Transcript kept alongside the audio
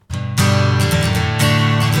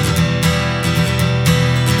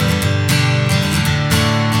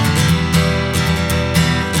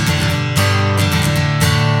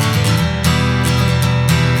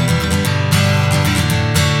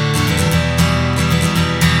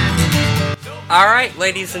Alright,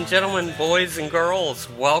 ladies and gentlemen, boys and girls,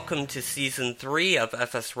 welcome to Season 3 of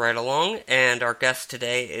FS Ride Along, and our guest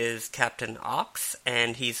today is Captain Aux,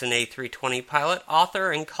 and he's an A320 pilot, author,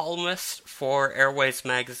 and columnist for Airways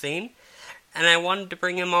Magazine. And I wanted to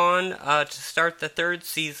bring him on to start the third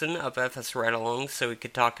season of FS Ride Along so we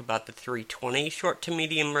could talk about the 320, short to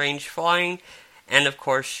medium range flying, and of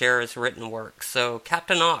course share his written work. So,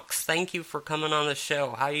 Captain Aux, thank you for coming on the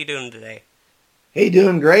show. How are you doing today? Hey,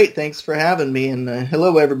 doing great. Thanks for having me, and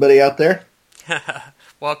hello everybody out there.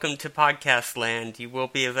 Welcome to Podcast Land. You will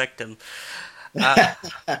be a victim.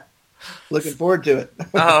 Looking forward to it.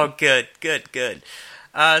 Oh, good.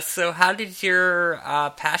 So how did your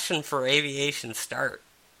passion for aviation start?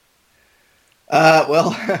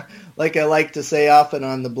 Well, like I like to say often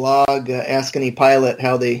on the blog, ask any pilot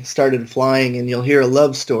how they started flying, and you'll hear a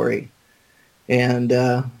love story.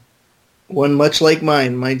 And one much like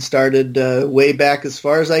mine. Mine started way back as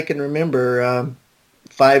far as I can remember,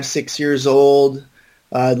 5, 6 years old.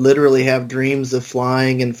 I'd literally have dreams of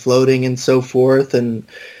flying and floating and so forth, and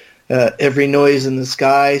every noise in the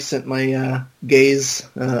sky sent my gaze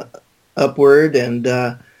upward, and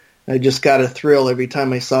I just got a thrill every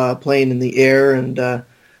time I saw a plane in the air, and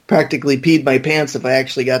practically peed my pants if I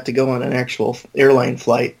actually got to go on an actual airline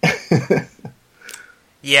flight.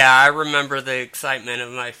 Yeah, I remember the excitement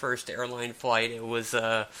of my first airline flight. It was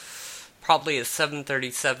probably a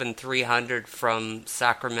 737-300 from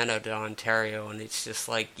Sacramento to Ontario, and it's just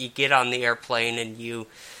like you get on the airplane and you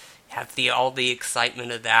have all the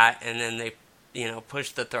excitement of that, and then they,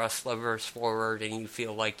 push the thrust levers forward, and you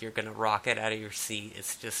feel like you're going to rocket out of your seat.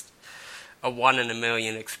 It's just a one in a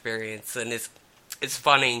million experience, and it's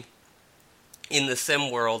funny in the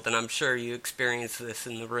sim world, and I'm sure you experience this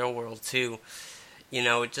in the real world too.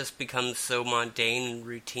 It just becomes so mundane and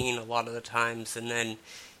routine a lot of the times, and then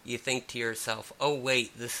you think to yourself, oh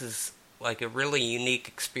wait, this is like a really unique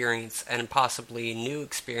experience, and possibly a new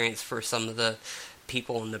experience for some of the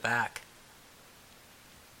people in the back.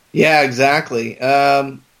 Yeah, exactly.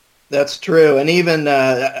 That's true. And even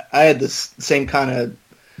I had this same kind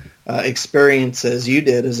of experience as you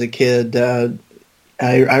did as a kid.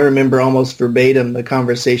 I remember almost verbatim the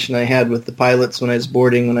conversation I had with the pilots when I was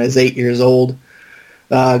boarding when I was 8 years old.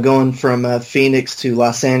 Going from Phoenix to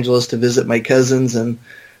Los Angeles to visit my cousins, and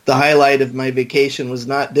the highlight of my vacation was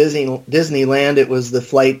not Disneyland, it was the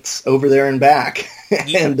flights over there and back.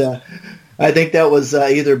 Yeah. And I think that was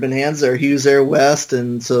either Bonanza or Hughes Air West,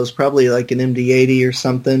 and so it was probably like an MD-80 or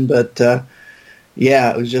something, but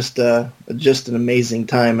yeah, it was just an amazing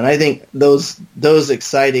time. And I think those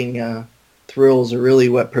exciting thrills are really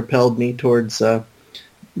what propelled me towards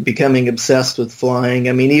becoming obsessed with flying.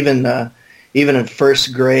 I mean, even in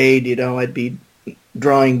first grade, I'd be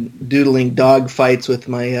doodling dog fights with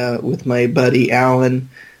my buddy Alan,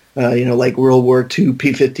 like World War II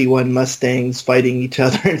P-51 Mustangs fighting each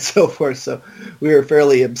other and so forth. So we were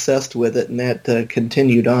fairly obsessed with it, and that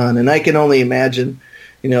continued on. And I can only imagine,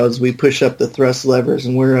 as we push up the thrust levers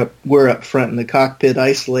and we're up front in the cockpit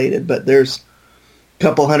isolated, but there's a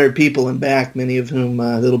couple hundred people in back, many of whom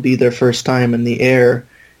that'll be their first time in the air.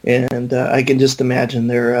 And I can just imagine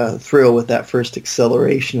their thrill with that first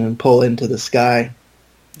acceleration and pull into the sky.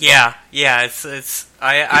 Yeah. I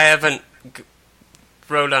haven't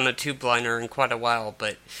rode on a tube liner in quite a while,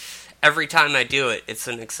 but every time I do it, it's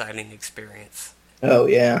an exciting experience. Oh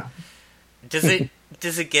yeah. Does it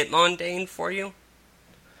get mundane for you?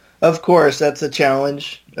 Of course, that's a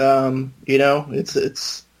challenge.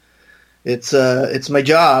 It's my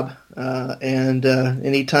job, and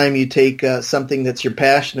anytime you take something that's your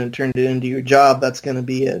passion and turn it into your job, that's going to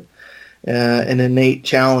be an innate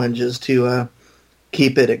challenge, is to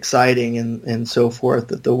keep it exciting and so forth,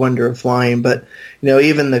 the wonder of flying. But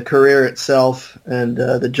even the career itself and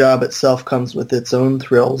the job itself comes with its own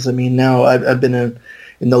thrills. I mean, now I've been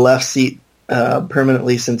in the left seat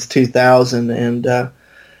permanently since 2000, and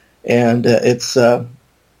it's.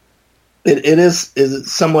 It is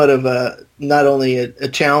somewhat of not only a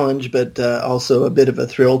challenge, but also a bit of a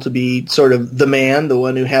thrill to be sort of the man, the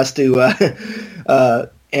one who has to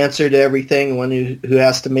answer to everything, the one who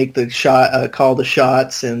has to make the shot, call the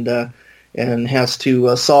shots, and has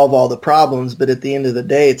to solve all the problems. But at the end of the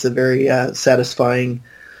day, it's a very satisfying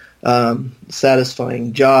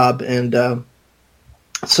job, and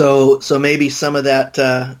so maybe some of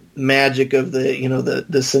that magic of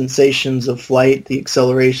the sensations of flight, the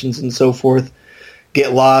accelerations and so forth,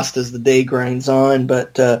 get lost as the day grinds on.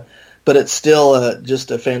 But it's still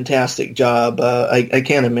just a fantastic job. I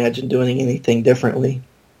can't imagine doing anything differently.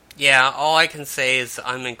 Yeah, all I can say is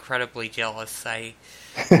I'm incredibly jealous. I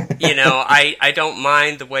don't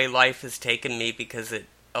mind the way life has taken me because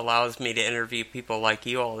allows me to interview people like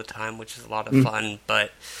you all the time, which is a lot of fun.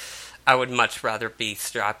 But I would much rather be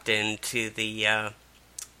strapped into the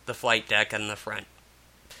flight deck and the front.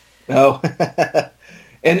 Oh,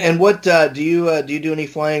 and what do you do any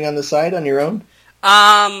flying on the side on your own?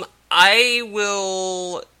 I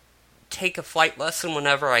will take a flight lesson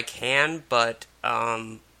whenever I can, but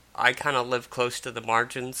I kind of live close to the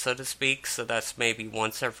margin, so to speak, so that's maybe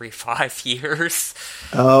once every 5 years.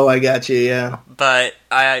 Oh, I got you. Yeah. But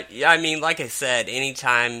I mean, like I said,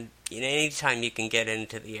 anytime you can get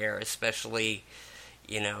into the air, especially,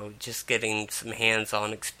 just getting some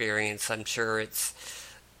hands-on experience, I'm sure it's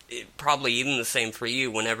probably even the same for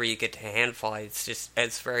you. Whenever you get to hand fly,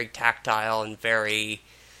 it's very tactile and very.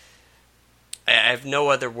 I have no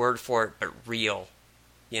other word for it but real.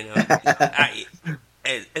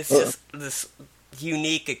 It's just this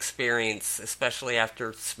unique experience, especially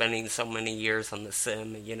after spending so many years on the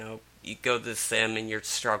sim. You go to the sim and you're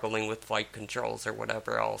struggling with flight controls or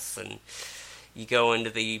whatever else, and you go into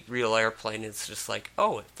the real airplane. It's just like,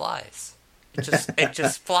 oh, it flies. It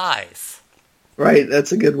just flies. Right,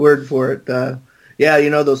 that's a good word for it. Yeah,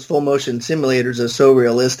 those full motion simulators are so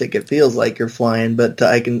realistic; it feels like you're flying. But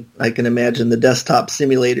I can imagine the desktop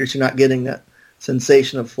simulators. You're not getting that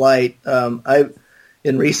sensation of flight. I've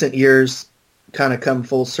in recent years kind of come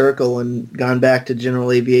full circle and gone back to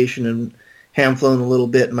general aviation and hand flown a little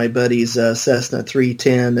bit in my buddy's Cessna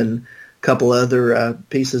 310 and a couple other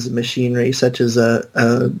pieces of machinery, such as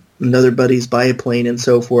another buddy's biplane and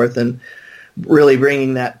so forth, and really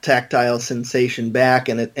bringing that tactile sensation back,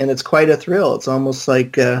 and it's quite a thrill. It's almost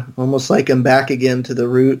like I'm back again to the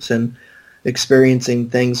roots and experiencing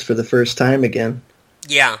things for the first time again.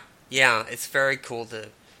 Yeah, it's very cool to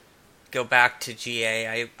go back to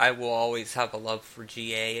GA. I will always have a love for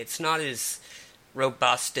GA. It's not as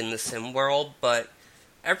robust in the sim world, but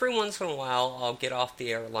every once in a while I'll get off the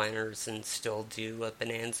airliners and still do a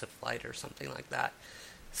Bonanza flight or something like that.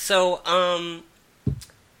 So,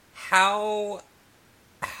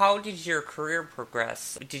 how did your career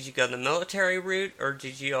progress? Did you go the military route, or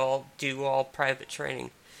did you all do all private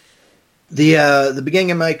training? The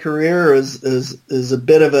beginning of my career is a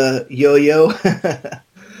bit of a yo-yo.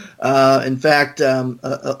 In fact,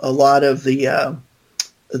 a lot of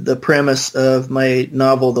the premise of my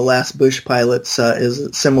novel, The Last Bush Pilots, is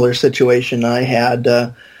a similar situation I had.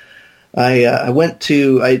 I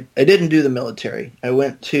didn't do the military. I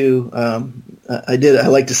went to, I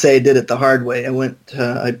like to say I did it the hard way.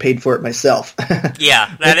 I paid for it myself.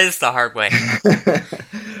 Yeah, that is the hard way.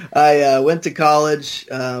 I went to college,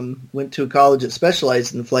 went to a college that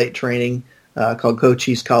specialized in flight training, called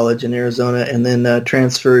Cochise College in Arizona, and then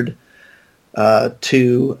transferred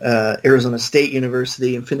to Arizona State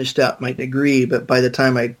University and finished out my degree. But by the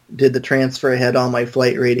time I did the transfer, I had all my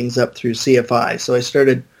flight ratings up through CFI. So I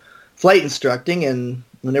started flight instructing, and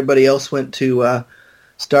when everybody else went to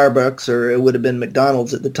Starbucks, or it would have been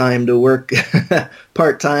McDonald's at the time, to work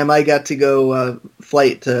part-time, I got to go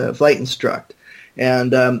flight instruct.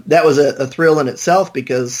 And that was a thrill in itself,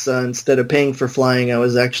 because instead of paying for flying, I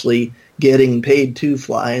was actually getting paid to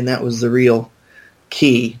fly, and that was the real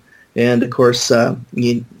key. And, of course,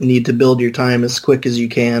 you need to build your time as quick as you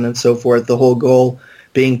can and so forth. The whole goal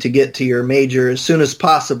being to get to your major as soon as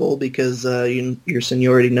possible, because your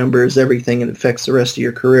seniority number is everything and it affects the rest of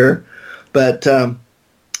your career. But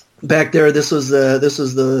back there, this was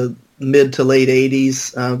the mid to late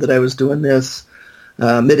 80s that I was doing this.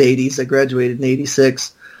 Mid 80s. I graduated in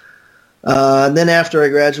 86. And then after I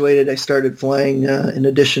graduated, I started flying. In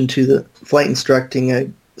addition to the flight instructing, I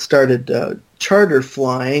started charter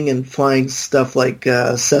flying and flying stuff like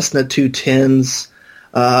Cessna 210s.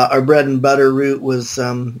 Our bread and butter route was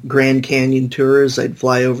Grand Canyon tours. I'd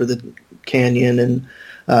fly over the canyon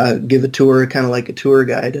and give a tour, kind of like a tour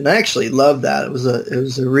guide. And I actually loved that. It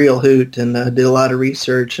was a real hoot, and did a lot of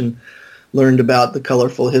research and learned about the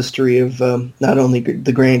colorful history of not only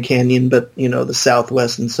the Grand Canyon, but the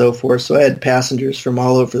Southwest and so forth. So I had passengers from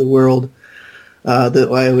all over the world that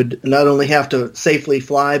I would not only have to safely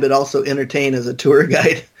fly, but also entertain as a tour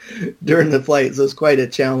guide during the flight. So it was quite a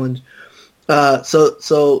challenge.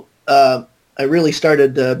 So I really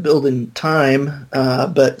started building time,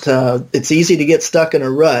 but it's easy to get stuck in a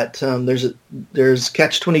rut. There's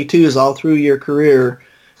catch-22s all through your career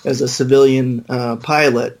as a civilian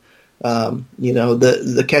pilot.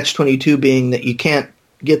 The catch-22 being that you can't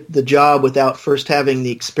get the job without first having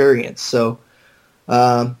the experience. So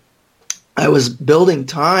I was building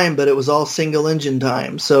time, but it was all single-engine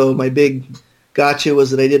time. So my big gotcha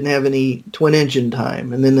was that I didn't have any twin-engine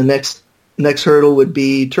time. And then the next hurdle would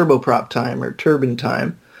be turboprop time or turbine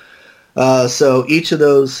time. So each of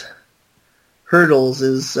those hurdles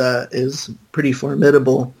is pretty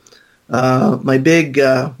formidable. My big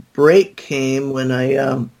break came when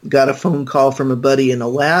I got a phone call from a buddy in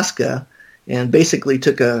Alaska, and basically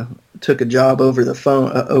took a job over the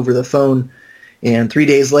phone. And 3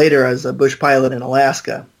 days later, I was a bush pilot in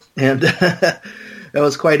Alaska, and that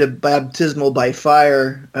was quite a baptismal by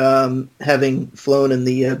fire, having flown in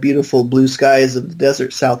the beautiful blue skies of the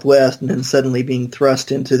desert Southwest, and then suddenly being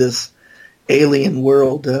thrust into this alien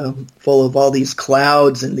world full of all these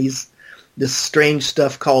clouds and this strange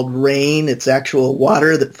stuff called rain. It's actual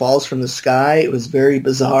water that falls from the sky. It was very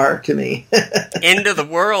bizarre to me. End of the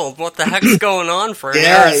world. What the heck's going on for an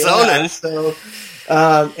Arizonan? Yeah. So,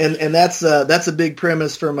 and that's a big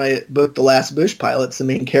premise for my book, The Last Bush Pilots. The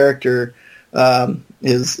main character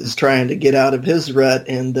is trying to get out of his rut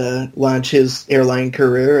and launch his airline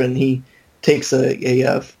career, and he takes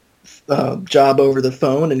a job over the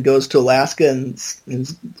phone and goes to Alaska and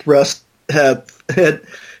thrust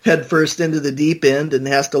head first into the deep end and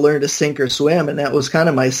has to learn to sink or swim, and that was kind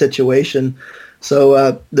of my situation.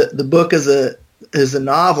 So the book is a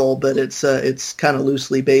novel, but it's kind of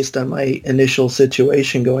loosely based on my initial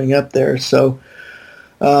situation going up there. So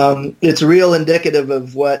it's real indicative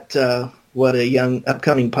of what a young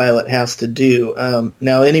upcoming pilot has to do.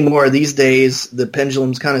 Now anymore these days, the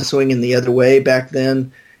pendulum's kind of swinging the other way. Back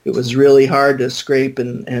then, it was really hard to scrape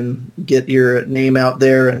and get your name out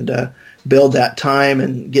there and build that time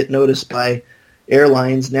and get noticed by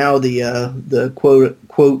airlines. Now the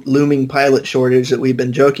quote looming pilot shortage that we've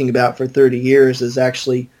been joking about for 30 years is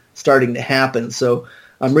actually starting to happen. So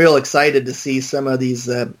I'm real excited to see some of these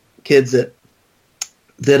kids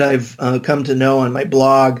that I've come to know on my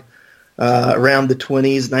blog around the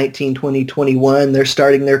 20s, 19, 20, 21. They're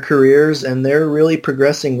starting their careers and they're really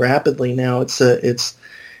progressing rapidly now. It's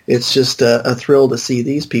just a thrill to see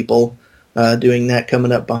these people doing that,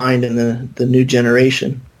 coming up behind in the new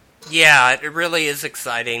generation. Yeah, it really is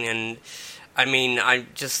exciting, and I mean, I'm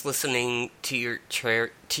just listening to your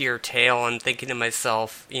tale. I'm thinking to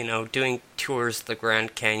myself, doing tours of the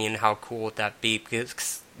Grand Canyon, how cool would that be?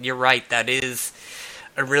 Because you're right, that is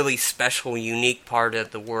a really special, unique part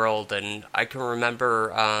of the world. And I can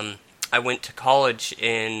remember I went to college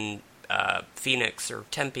in Phoenix, or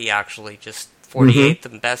Tempe, actually, just 48th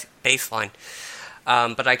and Baseline.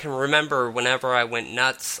 But I can remember whenever I went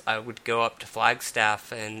nuts, I would go up to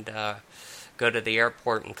Flagstaff and go to the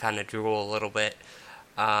airport and kind of drool a little bit.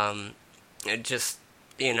 And just,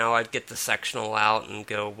 I'd get the sectional out and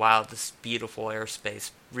go, wow, this beautiful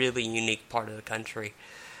airspace, really unique part of the country.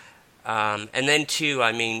 And then, too,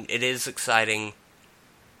 I mean, it is exciting,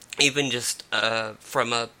 even just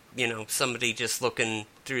from somebody just looking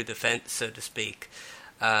through the fence, so to speak.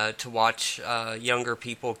 To watch younger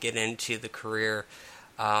people get into the career.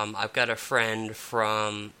 I've got a friend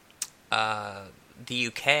from the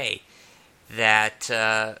UK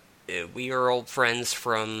that we are old friends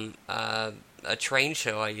from a train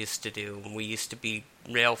show I used to do. We used to be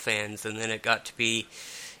rail fans, and then it got to be,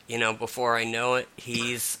 before I know it,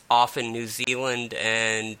 he's off in New Zealand,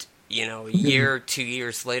 and, a year, 2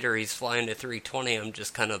 years later, he's flying a 320. I'm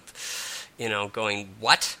just kind of... going,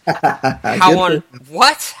 what? How on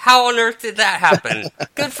earth did that happen?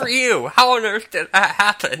 Good for you. How on earth did that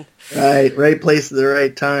happen? Right place at the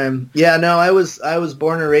right time. Yeah, no, I was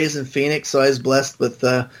born and raised in Phoenix, so I was blessed with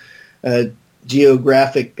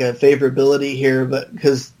geographic favorability here, but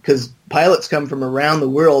because pilots come from around the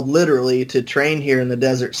world, literally, to train here in the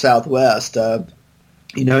desert Southwest.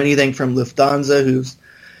 Anything from Lufthansa, who's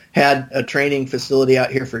had a training facility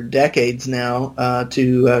out here for decades now,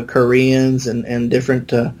 to Koreans and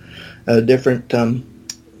different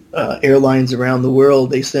airlines around the world.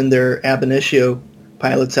 They send their ab initio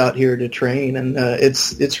pilots out here to train, and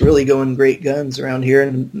it's really going great guns around here.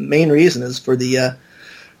 And the main reason is for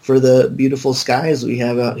the beautiful skies we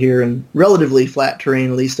have out here and relatively flat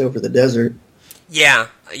terrain, at least over the desert. Yeah.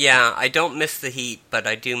 I don't miss the heat, but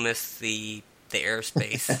I do miss the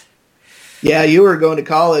airspace. Yeah, you were going to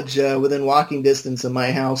college within walking distance of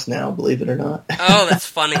my house now, believe it or not. Oh, that's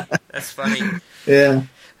funny. Yeah.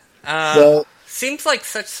 Seems like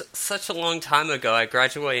such a long time ago. I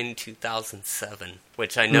graduated in 2007,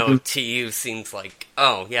 which I know to you seems like,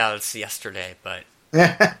 oh, yeah, it's yesterday, but...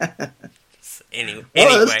 anyway.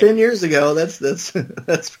 Well, that's 10 years ago.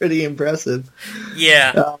 That's pretty impressive.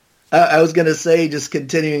 Yeah. I was going to say, just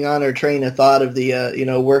continuing on our train of thought of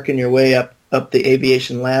the, working your way up the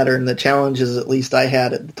aviation ladder and the challenges at least I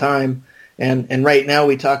had at the time. And right now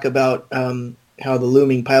we talk about how the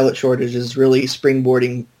looming pilot shortage is really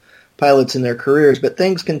springboarding pilots in their careers, but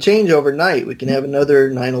things can change overnight. We can have another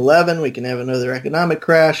 9/11. We can have another economic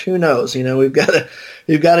crash. Who knows? We've got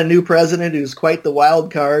a new president who's quite the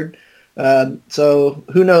wild card. So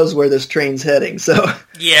who knows where this train's heading? So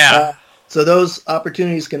yeah. So those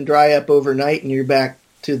opportunities can dry up overnight, and you're back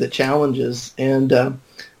to the challenges. And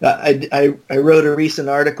I wrote a recent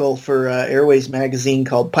article for Airways magazine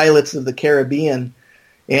called "Pilots of the Caribbean,"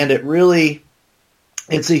 and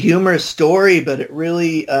it's a humorous story, but it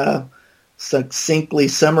really succinctly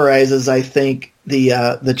summarizes, I think,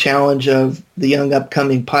 the challenge of the young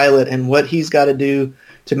upcoming pilot and what he's got to do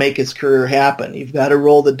to make his career happen. You've got to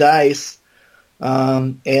roll the dice,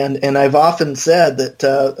 and I've often said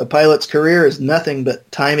that a pilot's career is nothing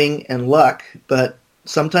but timing and luck, but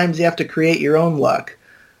sometimes you have to create your own luck.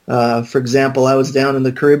 For example, I was down in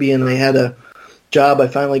the Caribbean, and I had a job. I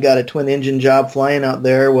finally got a twin-engine job flying out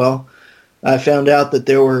there. Well, I found out that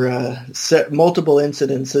there were multiple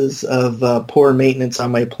incidences of poor maintenance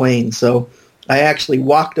on my plane, so I actually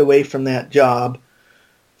walked away from that job.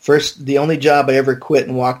 First, the only job I ever quit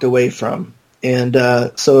and walked away from. And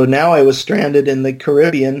so now I was stranded in the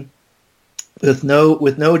Caribbean with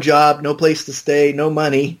no job, no place to stay, no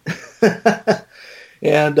money.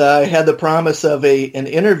 And I had the promise of an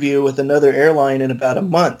interview with another airline in about a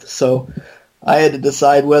month. So I had to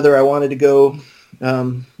decide whether I wanted to go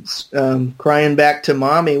crying back to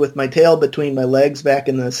mommy with my tail between my legs back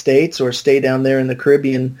in the States, or stay down there in the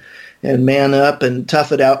Caribbean and man up and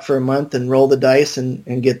tough it out for a month and roll the dice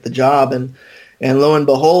and get the job. And lo and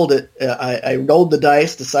behold, I rolled the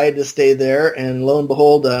dice, decided to stay there, and lo and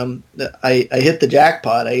behold, I hit the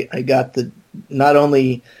jackpot. I got not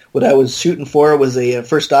only what I was shooting for was a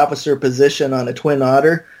first officer position on a Twin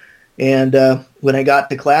Otter, and when I got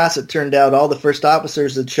to class, it turned out all the first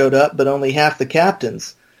officers had showed up, but only half the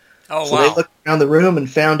captains. Oh, so wow. They looked around the room and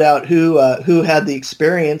found out who had the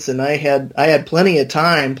experience, and I had plenty of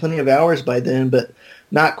time, plenty of hours by then, but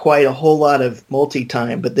not quite a whole lot of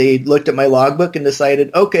multi-time. But they looked at my logbook and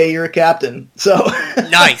decided, okay, you're a captain. So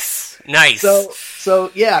nice.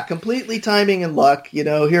 So yeah, completely timing and luck.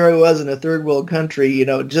 Here I was in a third world country,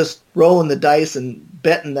 just rolling the dice and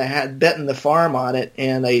betting the farm on it,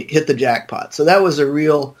 and I hit the jackpot. So that was a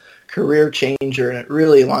real career changer, and it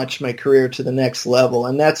really launched my career to the next level.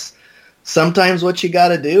 And that's sometimes what you got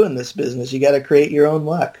to do in this business. You got to create your own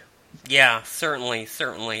luck. Yeah, certainly.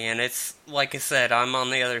 And it's, like I said, I'm on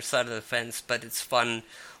the other side of the fence, but it's fun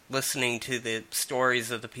listening to the stories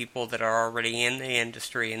of the people that are already in the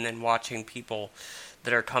industry, and then watching people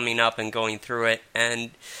that are coming up and going through it.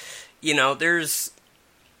 And,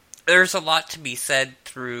 there's a lot to be said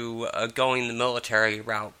through going the military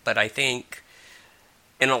route, but I think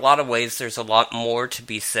in a lot of ways there's a lot more to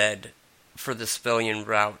be said for the civilian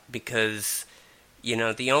route, because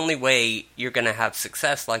the only way you're going to have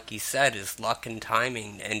success, like you said, is luck and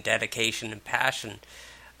timing and dedication and passion.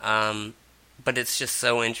 But it's just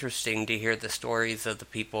so interesting to hear the stories of the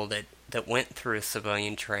people that went through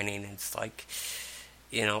civilian training. It's like,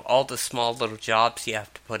 all the small little jobs you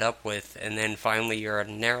have to put up with, and then finally you're at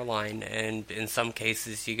an airline, and in some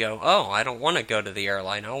cases you go, oh, I don't want to go to the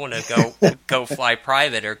airline. I want to go fly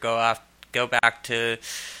private, or go back to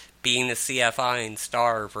being a CFI and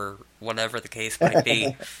starve, or whatever the case might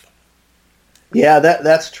be. Yeah,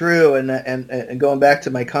 that's true. And going back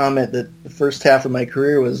to my comment that the first half of my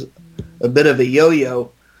career was a bit of a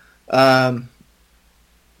yo-yo. I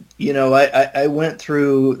went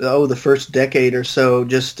through the first decade or so.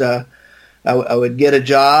 Just I would get a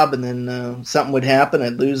job, and then something would happen.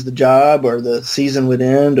 I'd lose the job, or the season would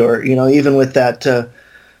end, or even with that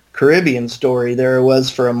Caribbean story, there I was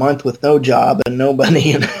for a month with no job and no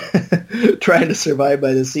money, and trying to survive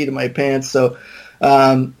by the seat of my pants. So,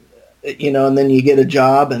 and then you get a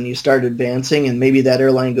job and you start advancing, and maybe that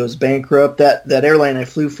airline goes bankrupt. That airline I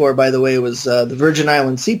flew for, by the way, was the Virgin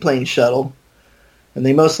Islands Seaplane Shuttle, and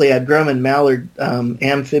they mostly had Grumman Mallard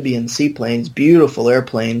amphibian seaplanes, beautiful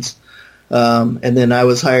airplanes. And then I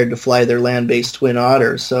was hired to fly their land-based Twin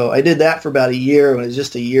Otter. So I did that for about a year. It was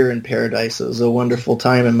just a year in paradise. It was a wonderful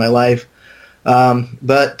time in my life.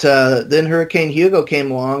 But then Hurricane Hugo came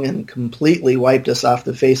along and completely wiped us off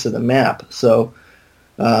the face of the map. So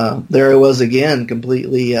there I was again,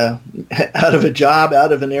 completely out of a job,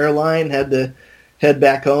 out of an airline, had to head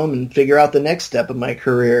back home and figure out the next step of my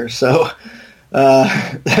career. So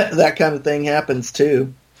that kind of thing happens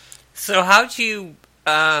too. So how'd you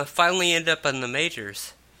finally end up in the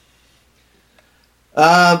majors?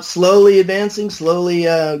 Slowly advancing, slowly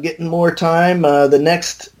getting more time. The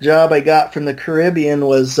next job I got from the Caribbean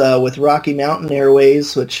was with Rocky Mountain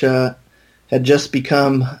Airways, which had just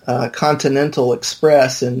become Continental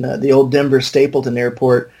Express in the old Denver Stapleton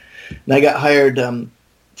Airport. And I got hired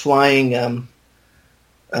flying Dash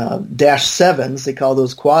 7s. They call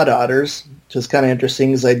those quad otters, which is kind of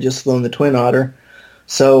interesting because I'd just flown the Twin Otter.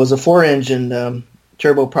 So it was a 4-engine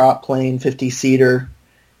turboprop plane, 50-seater,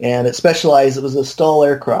 and it specialized. It was a STOL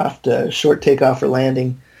aircraft, short takeoff or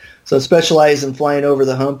landing. So it specialized in flying over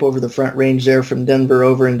the hump, over the Front Range there from Denver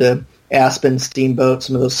over into Aspen, Steamboat,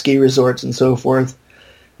 some of those ski resorts and so forth.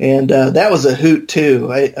 And that was a hoot,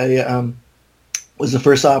 too. I was the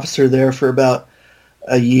first officer there for about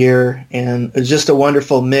a year, and it was just a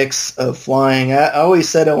wonderful mix of flying. I always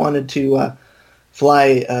said I wanted to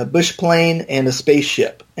fly a bush plane and a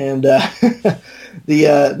spaceship. And the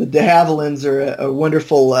de Havillands are a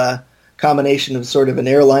wonderful combination of sort of an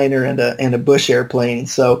airliner and a bush airplane.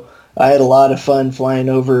 So I had a lot of fun flying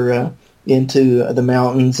over into the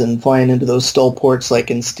mountains and flying into those STOL ports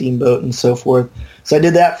like in Steamboat and so forth. So I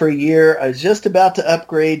did that for a year. I was just about to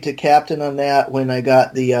upgrade to captain on that when I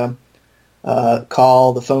got the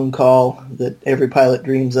phone call that every pilot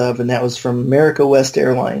dreams of, and that was from America West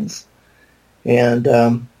Airlines. And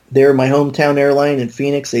they're my hometown airline in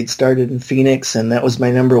Phoenix. They'd started in Phoenix, and that was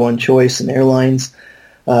my number one choice in airlines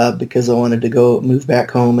because I wanted to move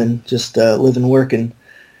back home and just live and work in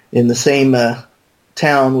the same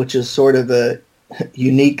town, which is sort of a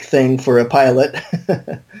unique thing for a pilot.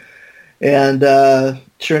 And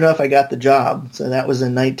sure enough, I got the job. So that was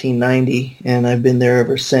in 1990, and I've been there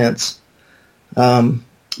ever since.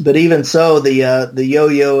 But even so, the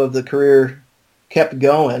yo-yo of the career kept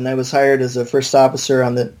going. I was hired as a first officer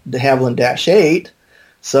on the de Havilland Dash 8,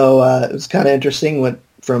 so it was kind of interesting. Went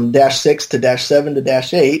from Dash 6 to Dash 7 to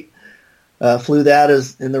Dash 8. Flew that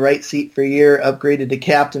as in the right seat for a year, upgraded to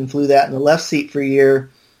captain, flew that in the left seat for a year,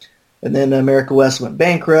 and then America West went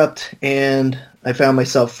bankrupt, and I found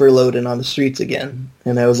myself furloughed and on the streets again,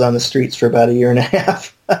 and I was on the streets for about a year and a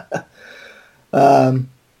half.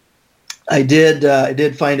 I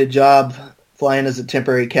did find a job flying as a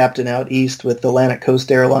temporary captain out east with Atlantic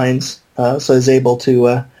Coast Airlines, so I was able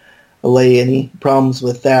to allay any problems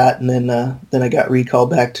with that, and then I got recalled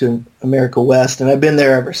back to America West, and I've been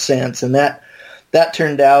there ever since. And that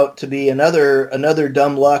turned out to be another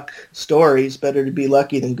dumb luck story. It's better to be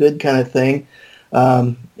lucky than good kind of thing.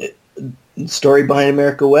 The story behind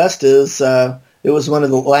America West is it was one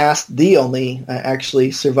of the only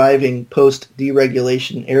actually surviving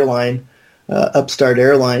post-deregulation airline, upstart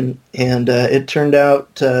airline, and it turned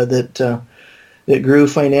out that it grew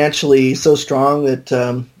financially so strong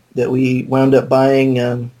that we wound up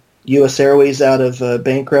buying U.S. Airways out of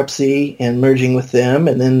bankruptcy and merging with them,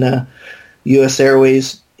 and then U.S.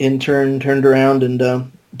 Airways in turn turned around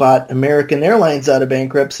and bought American Airlines out of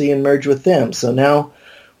bankruptcy and merged with them. So now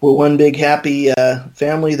we're one big happy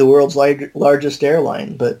family, the world's largest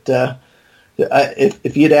airline. But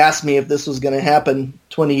if you'd asked me if this was going to happen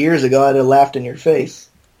 20 years ago, I'd have laughed in your face.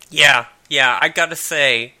 Yeah, I gotta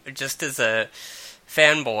say, just as a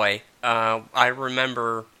fanboy, I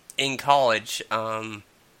remember in college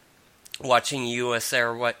watching U.S.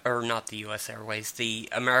 Airways, or not the U.S. Airways, the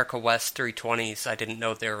America West 320s. I didn't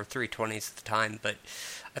know there were 320s at the time, but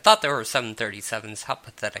I thought there were 737s. How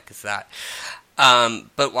pathetic is that?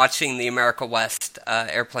 But watching the America West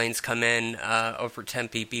airplanes come in over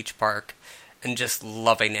Tempe Beach Park and just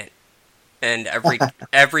loving it. And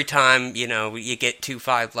every time, you get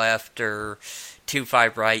 2-5 left or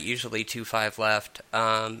 2-5 right, usually 2-5 left,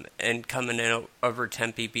 and coming in over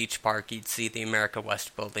Tempe Beach Park, you'd see the America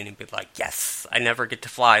West building and be like, yes, I never get to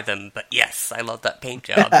fly them, but yes, I love that paint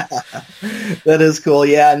job. That is cool,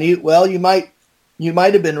 yeah. And you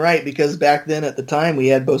might have been right, because back then at the time we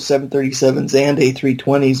had both 737s and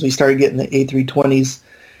A320s. We started getting the A320s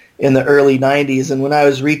in the early 90s, and when I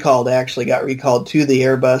was recalled, I actually got recalled to the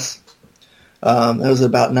Airbus. That was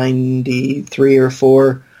about 93 or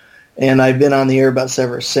 4, and I've been on the Airbus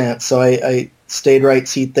ever since. So I stayed right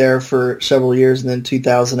seat there for several years, and then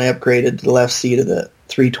 2000 I upgraded to the left seat of the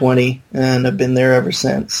 320, and I've been there ever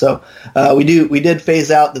since. So we did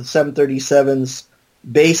phase out the 737s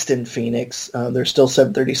based in Phoenix. There's still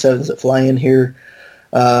 737s that fly in here.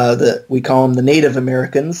 That we call them the Native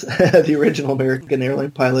Americans. The original American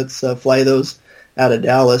airline pilots fly those out of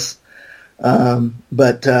Dallas.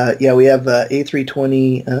 But we have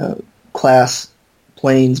A320 class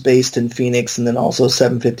planes based in Phoenix, and then also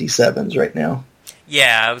 757s right now.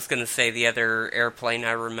 Yeah, I was going to say the other airplane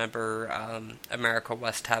I remember America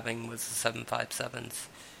West having was the 757s.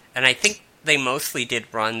 And I think they mostly did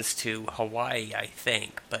runs to Hawaii, I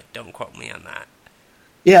think, but don't quote me on that.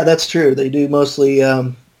 Yeah, that's true. They do mostly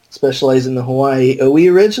specialize in the Hawaii. We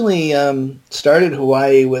originally started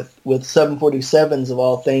Hawaii with 747s of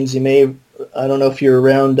all things. I don't know if you're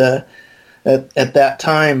around at that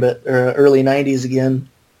time, but early 90s again.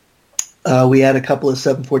 We had a couple of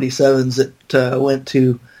 747s that went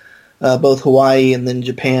to both Hawaii and then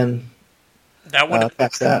Japan. That would have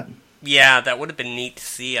past that. Yeah, that would have been neat to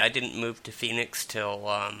see. I didn't move to Phoenix till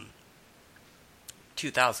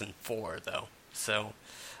 2004, though. So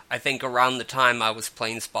I think around the time I was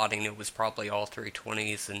plane spotting, it was probably all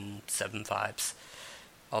 320s and 75s.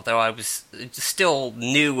 Although I was still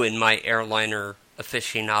new in my airliner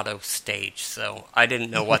aficionado stage, so I didn't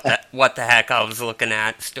know what the heck I was looking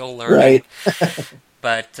at. Still learning. Right.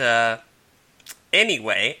 But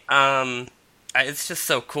anyway, it's just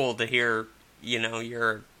so cool to hear.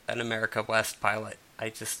 You're an America West pilot.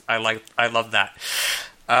 I love that.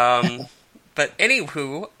 But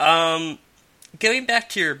anywho, going back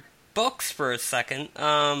to your books for a second.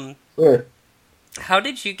 Sure. How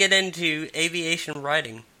did you get into aviation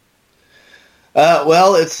writing?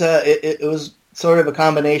 Well, it was sort of a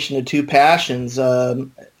combination of two passions.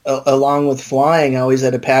 Along with flying, I always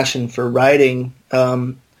had a passion for writing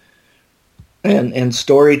and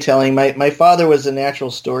storytelling. My father was a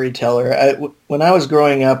natural storyteller. When I was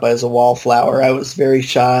growing up as a wallflower, I was very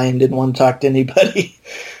shy and didn't want to talk to anybody.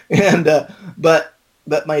 But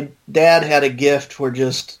my dad had a gift for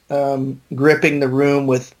just gripping the room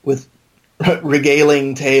with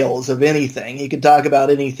regaling tales of anything. He could talk about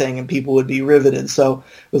anything and people would be riveted. So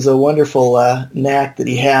it was a wonderful knack that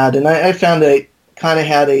he had. And I found I kind of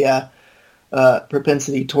had a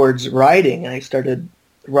propensity towards writing. And I started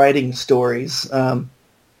writing stories. And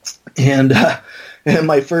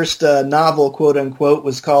my first novel, quote unquote,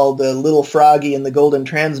 was called Little Froggy and the Golden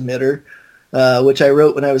Transmitter, which I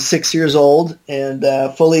wrote when I was 6 years old and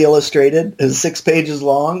fully illustrated. It was 6 pages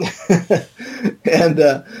long. And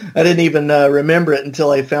I didn't even remember it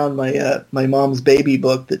until I found my mom's baby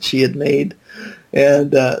book that she had made.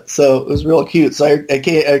 And so it was real cute. So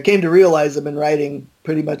I came to realize I've been writing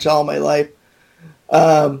pretty much all my life.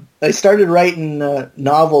 I started writing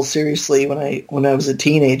novels seriously when I was a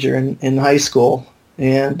teenager in high school.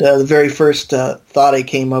 And the very first thought I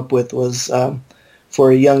came up with was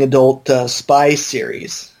for a young adult spy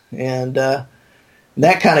series. And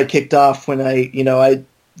that kind of kicked off when I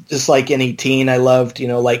just like any teen, I loved,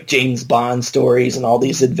 like James Bond stories and all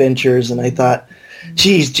these adventures. And I thought,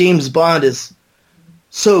 geez, James Bond is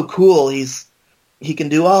so cool. He can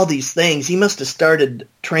do all these things. He must have started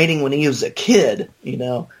training when he was a kid,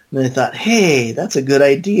 And I thought, hey, that's a good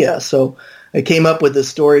idea. So I came up with this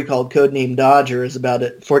story called Codename Dodger. It's about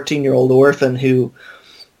a 14-year-old orphan who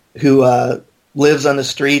lives on the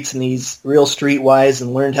streets, and he's real streetwise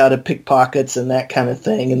and learned how to pick pockets and that kind of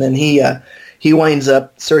thing. And then he winds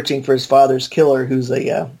up searching for his father's killer, who's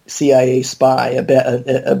a CIA spy,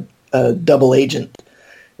 a double agent.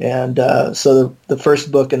 And so the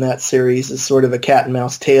first book in that series is sort of a cat and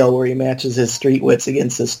mouse tale where he matches his street wits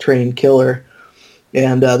against this trained killer,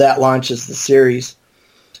 and that launches the series.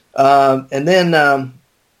 And then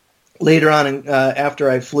later on, after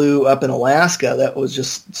I flew up in Alaska, that was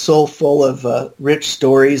just so full of rich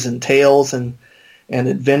stories and tales and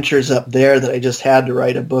adventures up there that I just had to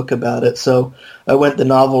write a book about it. So I went the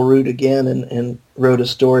novel route again and wrote a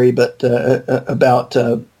story, but about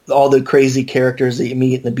all the crazy characters that you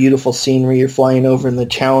meet and the beautiful scenery you're flying over and the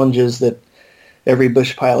challenges that every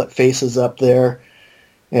bush pilot faces up there.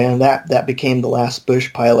 And that became The Last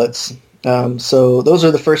Bush Pilots. So those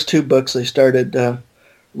are the first 2 books I started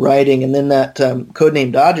writing. And then that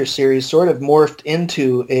Codename Dodger series sort of morphed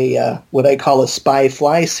into a what I call a spy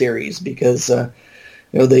fly series, because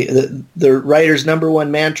the writer's number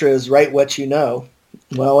one mantra is write what you know.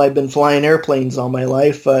 Well, I've been flying airplanes all my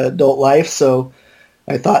life, adult life, so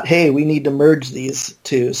I thought, hey, we need to merge these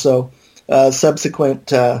two. So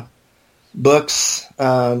subsequent books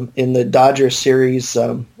in the Dodger series,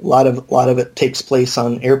 a lot of it takes place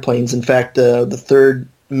on airplanes. In fact, the third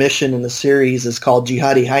mission in the series is called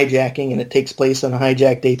Jihadi Hijacking, and it takes place on a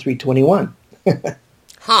hijacked A321.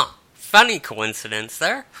 Huh. Funny coincidence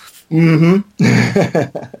there. Mm-hmm.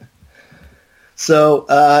 So,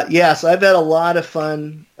 so I've had a lot of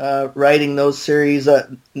fun writing those series.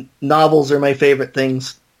 Novels are my favorite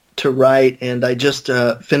things to write, and I just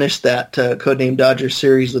finished that Codename Dodger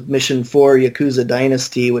series with Mission 4, Yakuza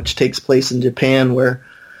Dynasty, which takes place in Japan, where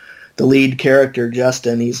the lead character,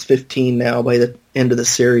 Justin, he's 15 now by the end of the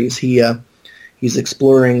series. He's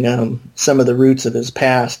exploring some of the roots of his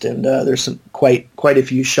past, and there's some quite a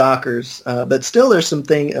few shockers. But still, there's some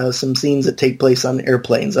scenes that take place on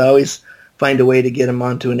airplanes. I always find a way to get him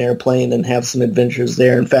onto an airplane and have some adventures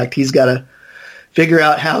there. In fact, he's got to figure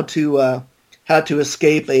out how to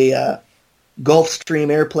escape a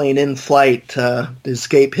Gulfstream airplane in flight to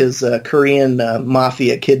escape his Korean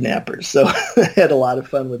mafia kidnappers. So I had a lot of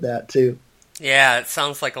fun with that too. Yeah, it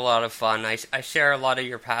sounds like a lot of fun. I share a lot of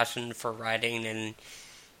your passion for writing, and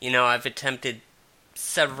I've attempted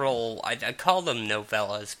several. I call them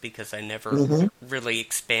novellas because I never Hmm. really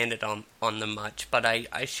expanded on them much, but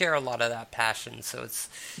I share a lot of that passion. So it's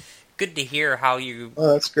good to hear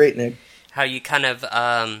Oh, that's great, Nick. how you kind of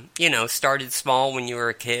started small when you were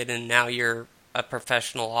a kid, and now you're a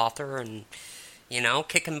professional author, and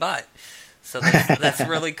kicking butt. So that's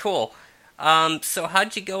really cool. So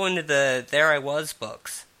how'd you go into the There I Was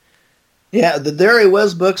books? Yeah, the There I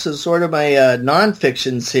Was books is sort of my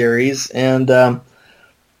nonfiction series, and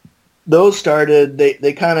those started.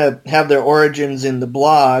 They kind of have their origins in the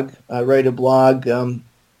blog. I write a blog. I don't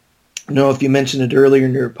know if you mentioned it earlier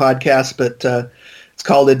in your podcast, but it's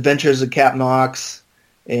called Adventures of Captain Aux,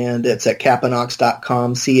 and it's at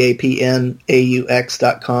capnaux.com,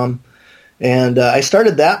 CAPNAUX.com. And I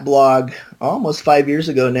started that blog almost 5 years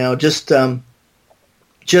ago now, just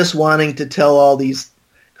wanting to tell all these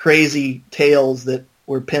crazy tales that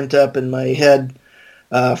were pent up in my head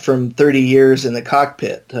from 30 years in the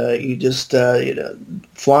cockpit.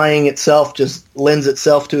 Flying itself just lends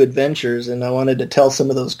itself to adventures, and I wanted to tell some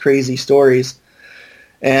of those crazy stories.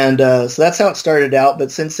 And so that's how it started out,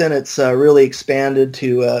 but since then it's really expanded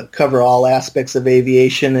to cover all aspects of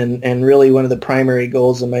aviation, and really one of the primary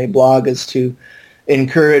goals of my blog is to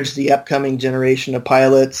encourage the upcoming generation of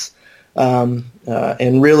pilots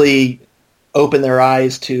and really open their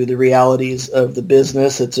eyes to the realities of the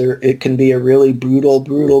business. It can be a really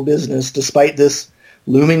brutal business. Despite this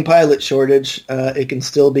looming pilot shortage, it can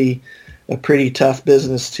still be a pretty tough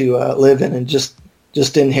business to live in, and just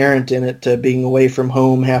inherent in it, being away from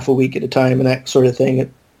home half a week at a time and that sort of thing.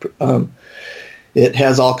 It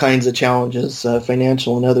has all kinds of challenges,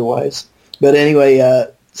 financial and otherwise. But anyway,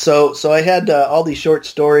 so I had all these short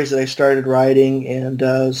stories that I started writing,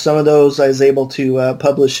 and some of those I was able to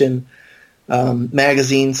publish in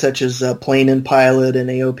magazines such as Plane and Pilot and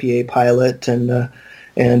AOPA Pilot, and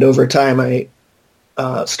over time I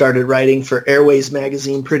started writing for Airways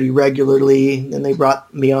magazine pretty regularly, and they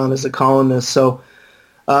brought me on as a columnist. So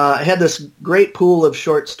I had this great pool of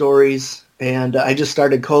short stories, and I just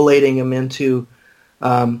started collating them into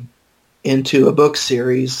a book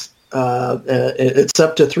series. It's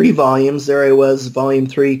up to 3 volumes. There I Was Volume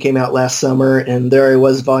 3 came out last summer, and There I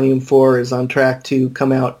Was Volume 4 is on track to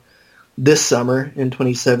come out this summer in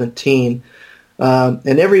 2017.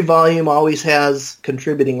 And every volume always has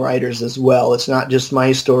contributing writers as well. It's not just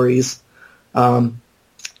my stories. I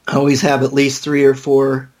always have at least 3 or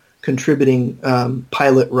 4 contributing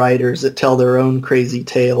pilot writers that tell their own crazy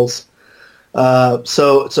tales.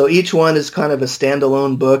 So each one is kind of a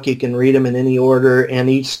standalone book. You can read them in any order, and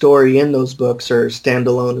each story in those books are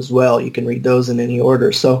standalone as well. You can read those in any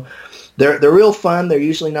order. So they're real fun. They're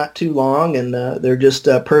usually not too long, and they're just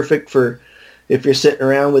perfect for if you're sitting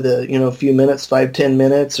around with a few minutes, 5-10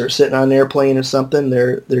 minutes, or sitting on an airplane or something.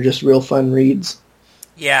 They're just real fun reads.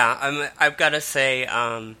 Yeah, I've got to say,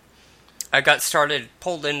 I got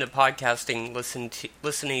pulled into podcasting,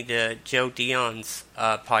 listening to Joe Dion's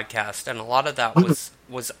podcast, and a lot of that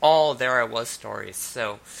was all There I Was stories.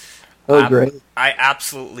 So, Great! I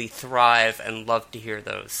absolutely thrive and love to hear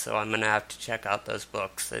those. So I'm gonna have to check out those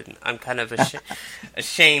books. And I'm kind of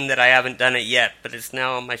ashamed that I haven't done it yet, but it's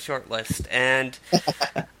now on my short list. And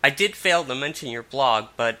I did fail to mention your blog,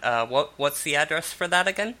 but what's the address for that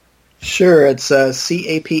again? Sure, it's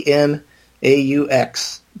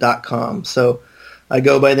CAPNAUX.com. So I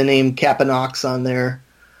go by the name Capnaux on there,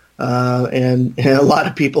 and a lot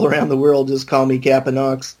of people around the world just call me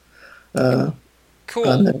Capnaux.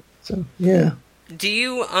 Cool. So yeah. Do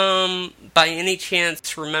you, by any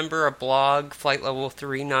chance, remember a blog, Flight Level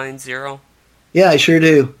 390? Yeah, I sure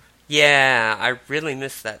do. Yeah, I really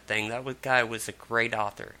miss that thing. Guy was a great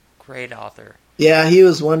author. Great author. Yeah, he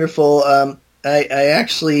was wonderful. I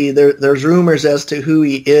actually, there's rumors as to who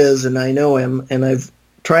he is, and I know him, and I've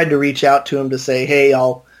tried to reach out to him to say, hey,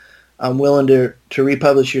 I'm willing to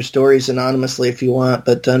republish your stories anonymously if you want,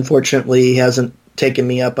 but unfortunately he hasn't taken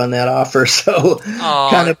me up on that offer, so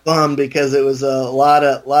kind of bummed because it was a lot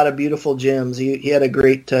of beautiful gems. He had a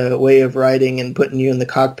great way of writing and putting you in the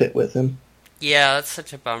cockpit with him. Yeah, that's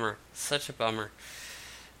such a bummer. Such a bummer.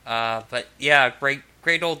 But yeah,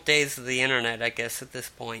 great old days of the internet, I guess, at this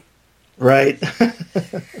point. Right.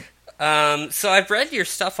 So I've read your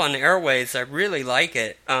stuff on Airways. I really like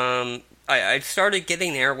it. I started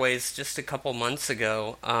getting Airways just a couple months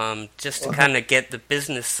ago, just to kind of get the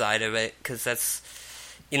business side of it, because that's,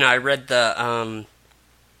 I read the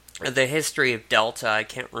the history of Delta. I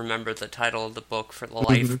can't remember the title of the book for the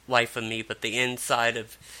Mm-hmm. life of me, but the inside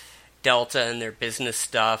of Delta and their business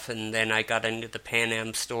stuff, and then I got into the Pan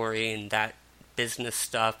Am story and that business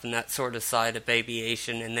stuff and that sort of side of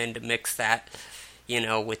aviation, and then to mix that,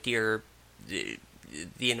 with your,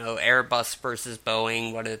 Airbus versus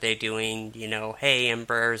Boeing. What are they doing? Hey,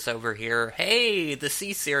 Embraer's over here. Hey, the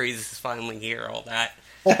C series is finally here. All that.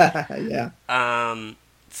 Yeah.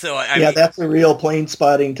 So I Yeah, mean, that's a real plane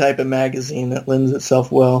spotting type of magazine that lends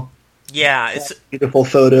itself well. yeah, it's Beautiful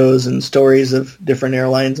photos and stories of different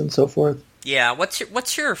airlines and so forth. yeah.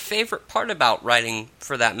 What's your favorite part about writing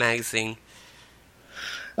for that magazine?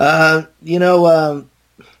 Uh, you know, um,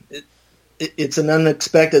 it's an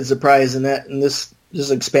unexpected surprise, and this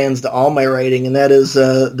just expands to all my writing, and that is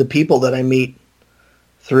the people that I meet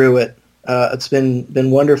through it. It's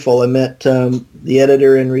been wonderful. I met the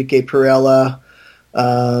editor Enrique Perella,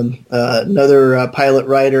 another pilot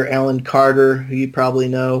writer Alan Carter, who you probably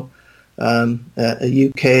know, a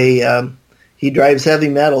UK. He drives heavy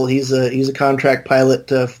metal. He's a contract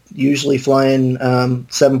pilot, usually flying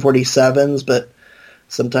 747s, but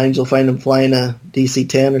sometimes you'll find him flying a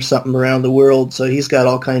DC-10 or something around the world. So he's got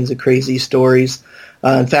all kinds of crazy stories.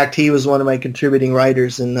 In fact, he was one of my contributing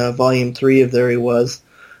writers in Volume 3 of There He Was.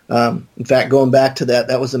 In fact, going back to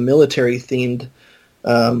that was a military-themed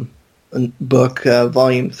book,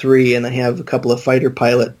 Volume 3, and I have a couple of fighter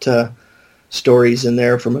pilot stories in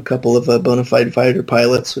there from a couple of bona fide fighter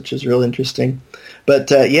pilots, which is real interesting. But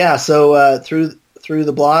so through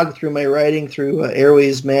the blog, through my writing, through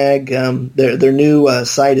Airways Mag, their new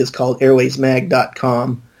site is called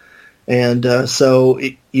airwaysmag.com, and so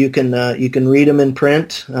you can read them in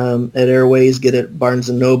print at Airways, get it at Barnes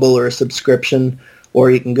and Noble or a subscription,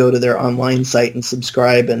 or you can go to their online site and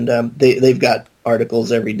subscribe, and they've got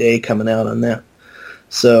articles every day coming out on that.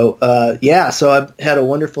 So so I've had a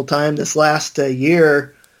wonderful time this last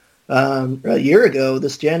year. A year ago,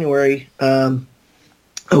 this January, I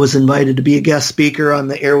was invited to be a guest speaker on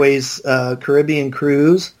the Airways Caribbean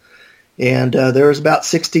cruise, and there was about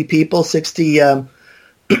 60 people, 60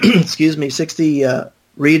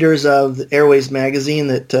 readers of the Airways magazine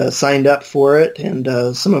that signed up for it,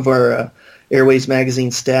 and some of our Airways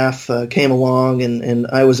magazine staff came along, and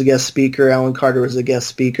I was a guest speaker. Alan Carter was a guest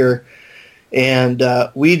speaker, and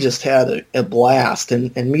we just had a blast,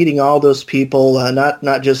 and meeting all those people,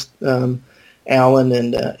 not just Alan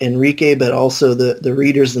and Enrique, but also the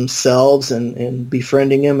readers themselves, and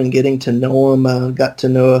befriending them and getting to know them. Got to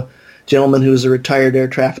know a gentleman who's a retired air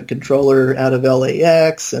traffic controller out of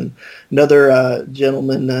LAX, and another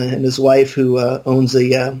gentleman and his wife who owns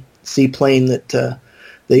a seaplane that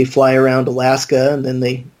they fly around Alaska, and then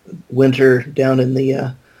they winter down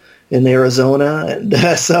in Arizona, and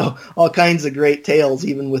so all kinds of great tales,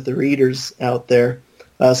 even with the readers out there.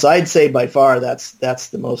 So I'd say by far that's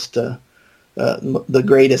the most the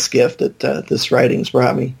greatest gift that this writing's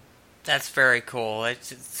brought me. That's very cool. It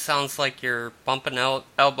sounds like you're bumping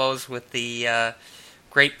elbows with the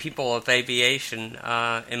great people of aviation.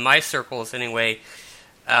 In my circles, anyway,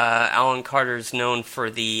 Alan Carter's known for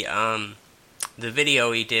the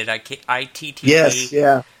video he did, ITTV. Yes,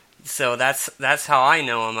 yeah. So that's how I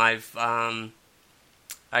know him.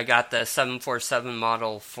 I got the 747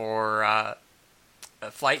 model for a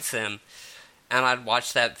flight sim, and I'd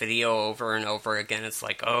watch that video over and over again. It's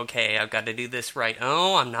like, okay, I've got to do this right.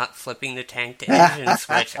 Oh, I'm not flipping the tank to engine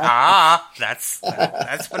switch. That's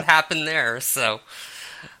what happened there. So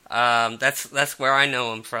that's where I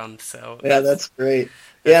know him from. So yeah, that's great.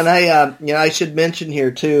 Yeah, and I should mention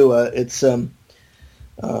here too. It's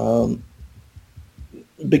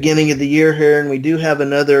beginning of the year here, and we do have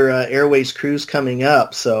another Airways cruise coming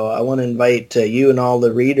up. So I want to invite you and all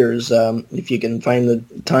the readers, if you can find the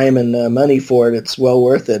time and money for it, it's well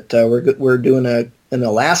worth it. We're doing an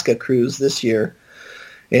Alaska cruise this year,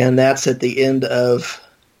 and that's at the end of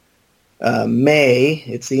May.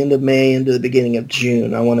 It's the end of May into the beginning of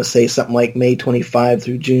June. I want to say something like May 25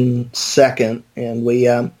 through June 2nd, and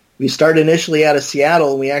we start initially out of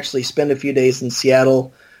Seattle, and we actually spend a few days in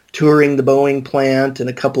Seattle touring the Boeing plant and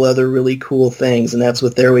a couple other really cool things, and that's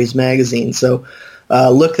with Airways Magazine. So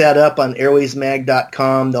look that up on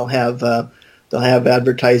airwaysmag.com. They'll have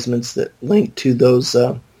advertisements that link to those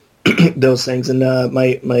those things. And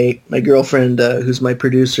my girlfriend, who's my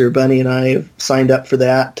producer, Bunny, and I have signed up for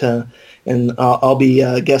that, and I'll be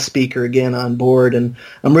a guest speaker again on board. And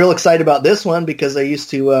I'm real excited about this one because I used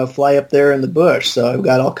to fly up there in the bush, so I've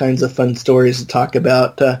got all kinds of fun stories to talk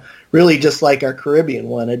about. Really just like our Caribbean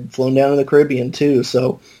one. I'd flown down in the Caribbean too,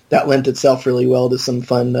 so that lent itself really well to some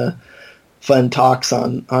fun talks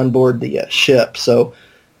on board the ship. So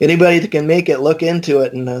anybody that can make it, look into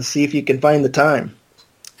it and see if you can find the time.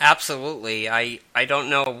 Absolutely. I don't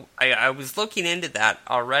know. I was looking into that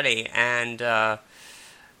already, and the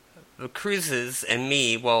cruises and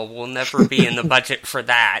me, well, we'll never be in the budget for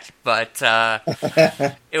that, but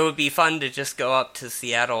it would be fun to just go up to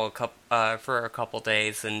Seattle for a couple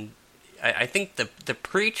days, and I think the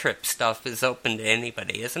pre-trip stuff is open to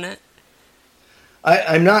anybody, isn't it?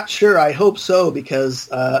 I'm not sure. I hope so,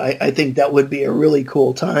 because I think that would be a really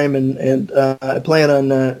cool time, and I plan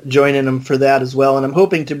on joining them for that as well. And I'm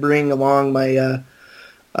hoping to bring along my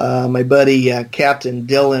my buddy Captain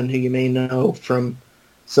Dylan, who you may know from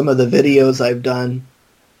some of the videos I've done.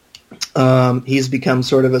 He's become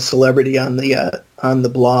sort of a celebrity on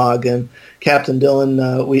the blog, and Captain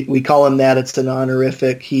Dylan, we call him that. It's an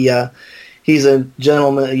honorific. He's a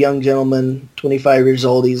young gentleman, 25 years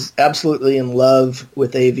old. He's absolutely in love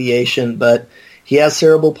with aviation, but he has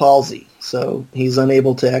cerebral palsy, so he's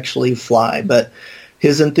unable to actually fly. But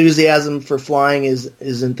his enthusiasm for flying,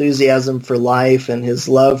 his enthusiasm for life, and his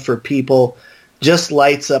love for people just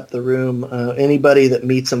lights up the room. Anybody that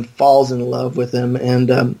meets him falls in love with him.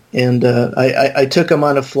 And I took him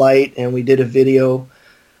on a flight, and we did a video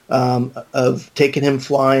of taking him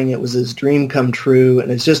flying. It was his dream come true,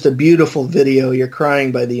 and it's just a beautiful video. You're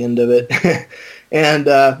crying by the end of it. and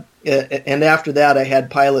after that, I had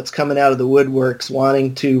pilots coming out of the woodworks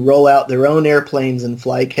wanting to roll out their own airplanes and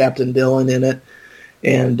fly Captain Dylan in it.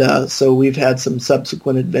 And so we've had some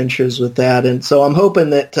subsequent adventures with that. And so I'm hoping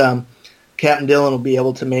that Captain Dylan will be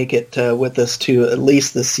able to make it with us to at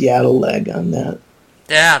least the Seattle leg on that.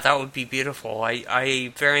 Yeah, that would be beautiful.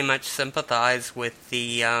 I very much sympathize with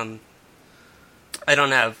the, I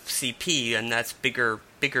don't have CP, and that's bigger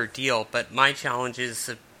deal, but my challenges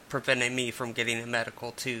have prevented me from getting a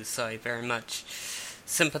medical too, so I very much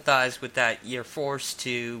sympathize with that. You're forced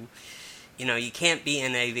to, you can't be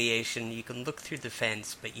in aviation. You can look through the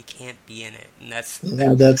fence, but you can't be in it, and that's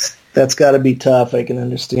got to be tough. I can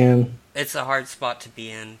understand. It's a hard spot to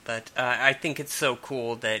be in, but I think it's so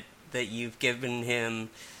cool that you've given him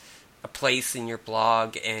a place in your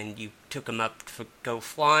blog, and you took him up to go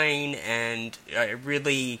flying, and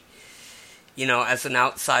really, as an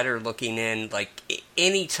outsider looking in, like,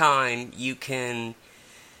 anytime you can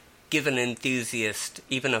give an enthusiast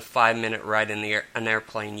even a 5-minute ride in an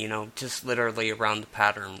airplane, just literally around the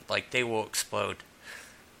pattern, like, they will explode.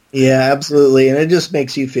 Yeah, absolutely, and it just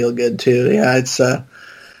makes you feel good too. Yeah, it's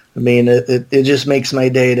it just makes my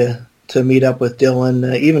day to meet up with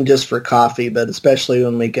Dylan, even just for coffee, but especially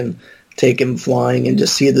when we can take him flying and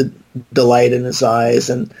just see the delight in his eyes.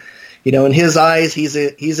 And in his eyes, he's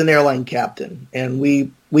an airline captain, and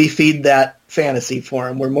we feed that fantasy for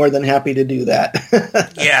him. We're more than happy to do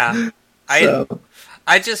that. Yeah, so.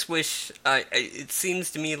 I just wish. It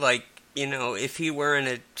seems to me like, if he were in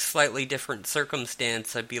a slightly different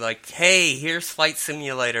circumstance, I'd be like, hey, here's Flight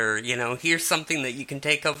Simulator, here's something that you can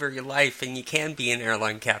take over your life, and you can be an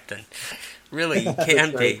airline captain. Really, you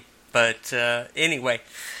can be. But anyway,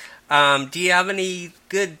 do you have any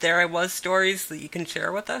good There I Was stories that you can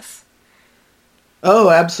share with us? Oh,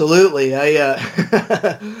 absolutely.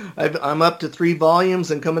 I'm up to 3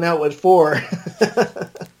 volumes and coming out with 4.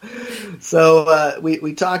 So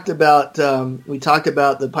we talked about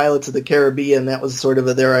the Pirates of the Caribbean. That was sort of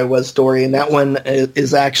a There I Was story, and that one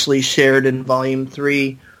is actually shared in Volume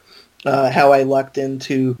 3. How I lucked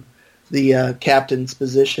into the captain's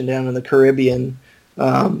position down in the Caribbean,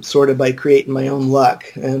 sort of by creating my own luck.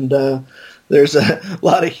 And there's a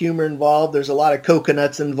lot of humor involved. There's a lot of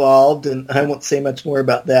coconuts involved, and I won't say much more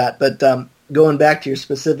about that. But going back to your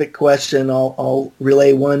specific question, I'll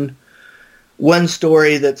relay one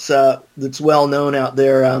story that's well known out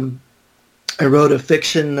there. I wrote a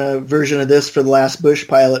fiction version of this for the last Bush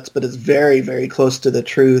pilots, but it's very, very close to the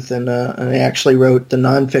truth. And I actually wrote the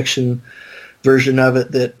nonfiction version of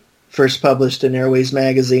it that first published in Airways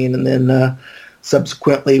magazine, and then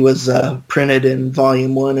subsequently was printed in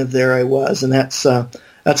Volume 1 of There I Was, and that's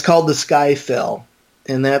called The Sky Fell,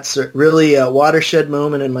 and that's really a watershed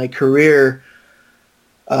moment in my career,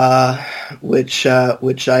 which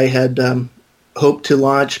I had hoped to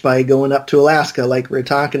launch by going up to Alaska, like we were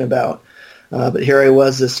talking about. But here I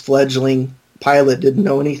was, this fledgling pilot, didn't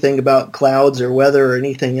know anything about clouds or weather or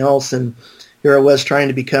anything else, and here I was trying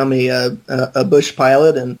to become a bush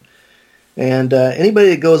pilot. And anybody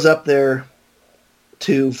that goes up there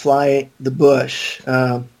to fly the bush,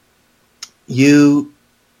 you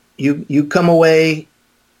come away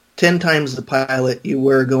 10 times the pilot you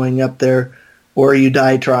were going up there, or you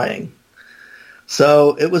die trying.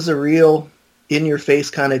 So it was a real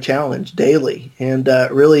in-your-face kind of challenge daily, and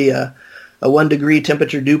really a 1 degree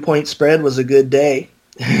temperature dew point spread was a good day.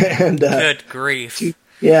 and Good grief.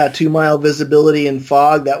 2-mile visibility in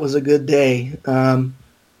fog. That was a good day.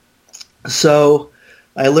 So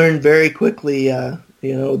I learned very quickly,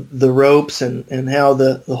 the ropes and how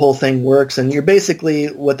the whole thing works. And you're basically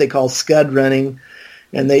what they call scud running,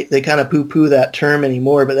 and they kind of poo-poo that term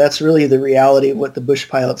anymore, but that's really the reality of what the bush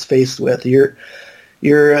pilot's faced with.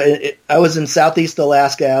 I was in Southeast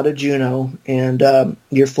Alaska out of Juneau, and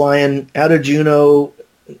you're flying out of Juneau.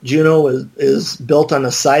 Juneau is built on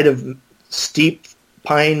the side of steep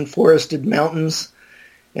pine forested mountains,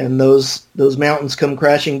 and those mountains come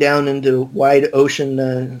crashing down into wide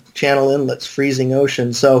ocean channel inlets, freezing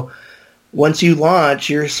ocean. So once you launch,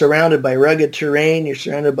 you're surrounded by rugged terrain. You're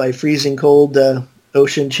surrounded by freezing cold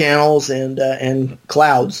ocean channels and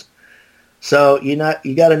clouds. So you got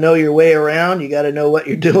to know your way around. You got to know what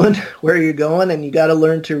you're doing, where you're going, and you got to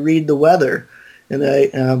learn to read the weather. And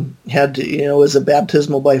I had to, it was a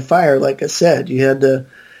baptismal by fire, like I said. You had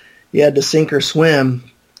to sink or swim.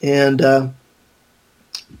 And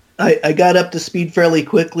I got up to speed fairly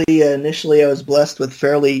quickly. Initially, I was blessed with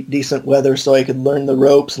fairly decent weather, so I could learn the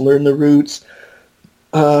ropes, learn the routes.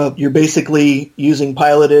 You're basically using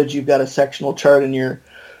pilotage. You've got a sectional chart in your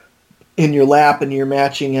lap, and you're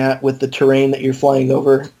matching it with the terrain that you're flying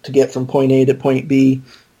over to get from point A to point B.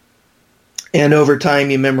 And over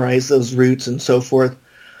time, you memorize those routes and so forth.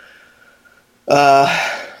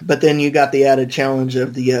 But then you got the added challenge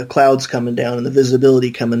of the clouds coming down and the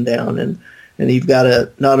visibility coming down, and you've got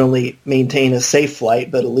to not only maintain a safe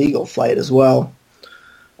flight, but a legal flight as well.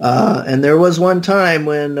 And there was one time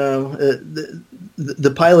when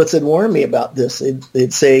the pilots had warned me about this.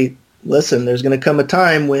 They'd say, listen, there's going to come a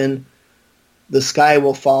time when the sky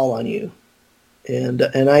will fall on you. And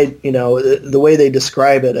I, the way they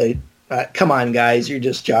describe it, come on, guys, you're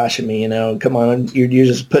just joshing me, come on, you're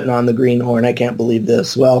just putting on the greenhorn. I can't believe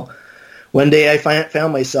this. Well, one day I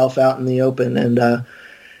found myself out in the open,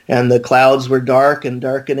 and the clouds were dark and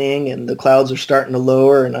darkening, and the clouds are starting to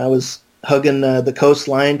lower, and I was hugging the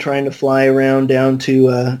coastline, trying to fly around down to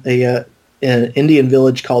an Indian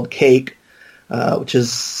village called Cake, which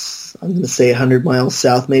is, I'm going to say 100 miles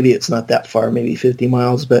south. Maybe it's not that far, maybe 50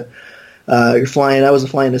 miles, but I was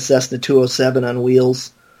flying a Cessna 207 on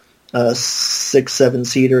wheels,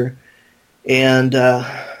 6-7-seater, and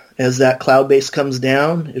as that cloud base comes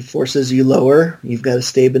down, it forces you lower. You've got to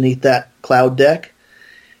stay beneath that cloud deck,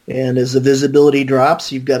 and as the visibility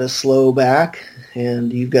drops, you've got to slow back,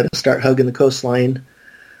 and you've got to start hugging the coastline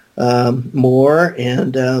more,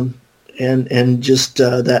 and just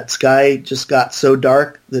that sky just got so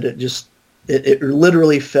dark that it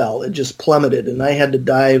literally fell. It just plummeted, and I had to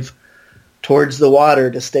dive towards the water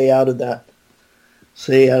to stay out of that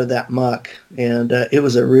muck. And it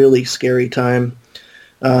was a really scary time.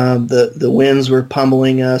 The winds were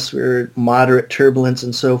pummeling us. We were moderate turbulence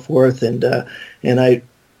and so forth. And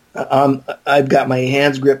I've got my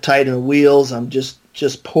hands gripped tight in the wheels. I'm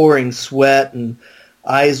just pouring sweat and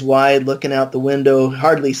eyes wide, looking out the window,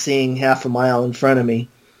 hardly seeing half a mile in front of me.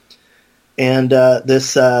 And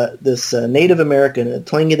this Native American, a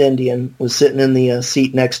Tlingit Indian, was sitting in the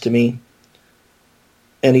seat next to me.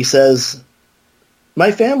 And he says,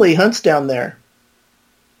 "My family hunts down there."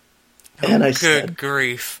 And I said, "Good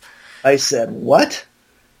grief." I said, "What?"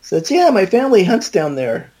 He says, "Yeah, my family hunts down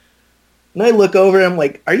there." And I look over and I'm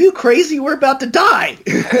like, "Are you crazy? We're about to die."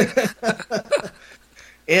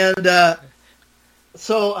 And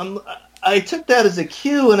so I took that as a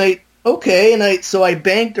cue, and so I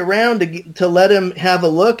banked around to let him have a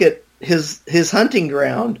look at his hunting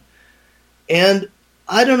ground. And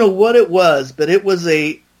I don't know what it was, but it was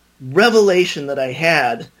a revelation that I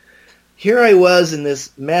had. Here I was in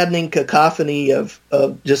this maddening cacophony of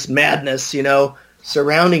just madness,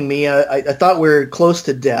 surrounding me. I thought we were close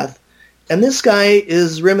to death. And this guy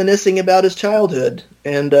is reminiscing about his childhood.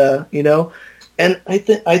 And, and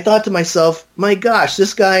I thought to myself, my gosh,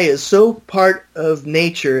 this guy is so part of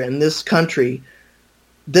nature and this country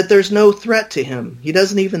that there's no threat to him. He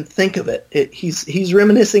doesn't even think of it. He's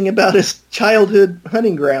reminiscing about his childhood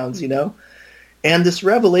hunting grounds, And this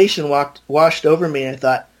revelation washed over me, and I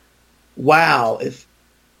thought, wow,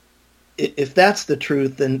 if that's the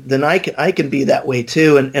truth, then I can be that way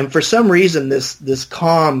too. And for some reason, this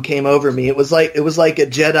calm came over me. It was like a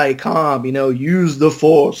Jedi calm, use the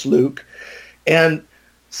Force, Luke. And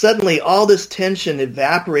suddenly all this tension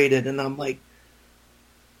evaporated, and I'm like,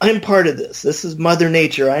 I'm part of this. This is Mother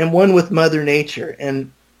Nature. I am one with Mother Nature.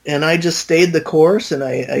 And I just stayed the course, and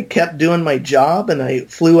I kept doing my job, and I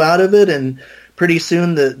flew out of it, and pretty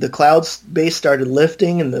soon the cloud base started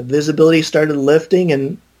lifting, and the visibility started lifting,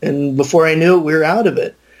 and before I knew it, we were out of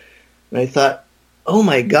it. And I thought, oh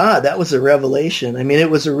my God, that was a revelation. I mean, it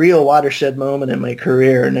was a real watershed moment in my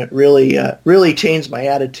career, and it really, really changed my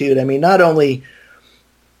attitude. I mean, not only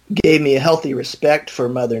gave me a healthy respect for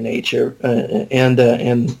Mother Nature, and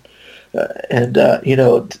you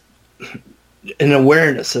know, an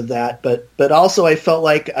awareness of that, but also I felt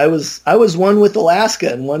like I was one with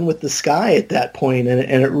Alaska and one with the sky at that point,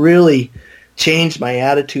 and it really changed my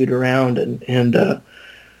attitude around, and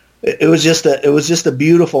it was just a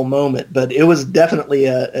beautiful moment, but it was definitely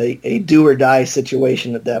a do or die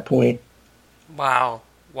situation at that point. Wow,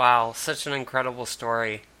 such an incredible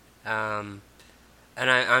story. And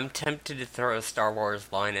I'm tempted to throw a Star Wars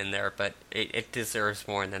line in there, but it deserves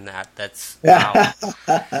more than that. That's wow.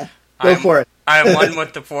 Go for it. I'm one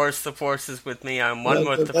with the Force. The Force is with me. I'm one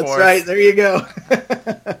with the Force. That's right. There you go.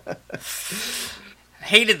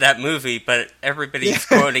 Hated that movie, but everybody's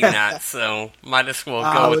quoting that, so might as well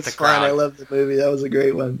go with the crowd. Fun. I loved the movie. That was a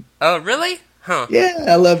great one. Oh, really? Huh. Yeah,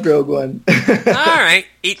 I loved Rogue One. All right.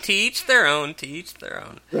 To each their own. To each their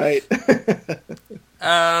own. Right.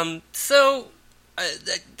 So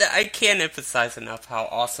I can't emphasize enough how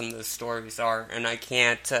awesome those stories are, and I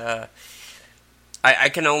can't. I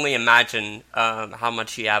can only imagine how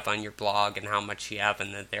much you have on your blog and how much you have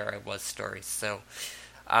in the There I Was stories. So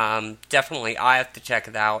definitely, I have to check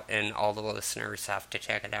it out, and all the listeners have to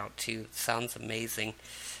check it out too. It sounds amazing.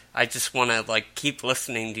 I just want to keep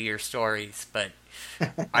listening to your stories, but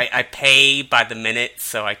I pay by the minute,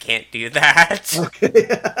 so I can't do that. Okay.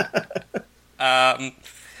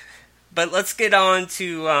 But let's get on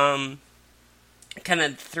to kind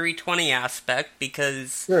of the 320 aspect,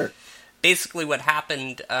 because Sure. Basically what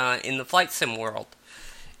happened in the flight sim world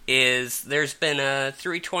is there's been a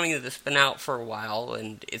 320 that's been out for a while,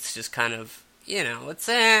 and it's just kind of, it's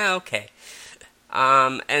okay.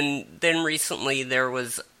 And then recently there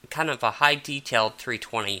was kind of a high-detailed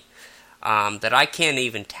 320 that I can't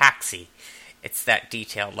even taxi. It's that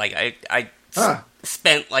detailed. I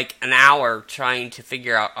spent an hour trying to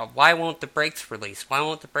figure out why won't the brakes release? Why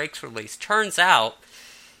won't the brakes release? Turns out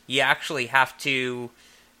you actually have to.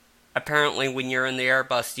 Apparently, when you're in the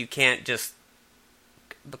Airbus, you can't just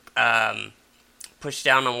push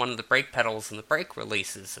down on one of the brake pedals and the brake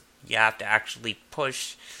releases. You have to actually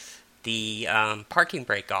push the parking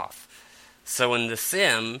brake off. So in the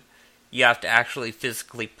sim, you have to actually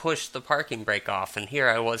physically push the parking brake off. And here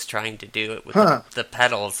I was trying to do it with the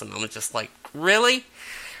pedals, and I'm just like, really?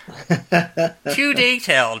 Too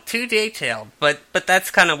detailed. But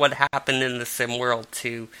that's kind of what happened in the sim world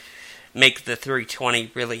to make the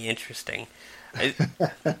 320 really interesting.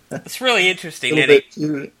 It's really interesting. A little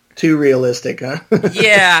bit too realistic, huh?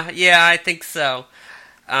 yeah, I think so.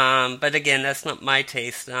 But again, that's not my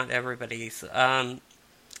taste, not everybody's.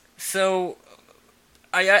 So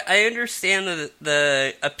I understand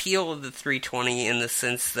the appeal of the 320 in the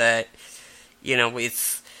sense that,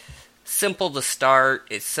 it's simple to start,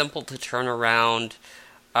 it's simple to turn around.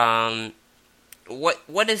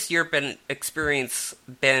 What has your experience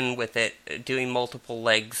been with it, doing multiple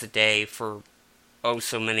legs a day for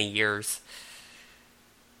so many years?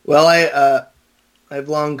 Well, I've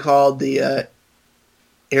long called the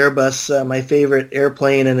Airbus my favorite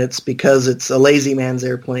airplane, and it's because it's a lazy man's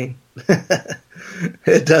airplane.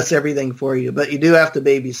 It does everything for you, but you do have to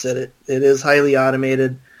babysit it. It is highly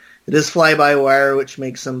automated. It is fly-by-wire, which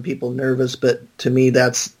makes some people nervous, but to me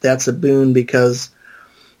that's a boon, because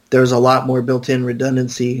there's a lot more built-in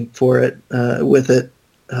redundancy for it, with it,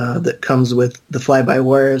 that comes with the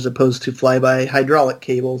fly-by-wire as opposed to fly-by hydraulic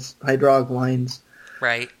lines.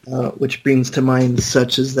 Right. Which brings to mind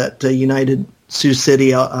such as that United Sioux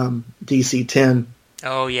City DC-10.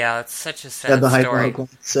 Oh, yeah, it's such a sad had the story. hydraulic line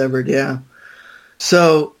severed, yeah.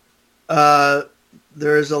 So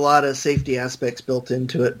there's a lot of safety aspects built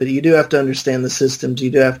into it, but you do have to understand the systems. You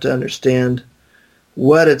do have to understand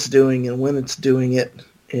what it's doing and when it's doing it,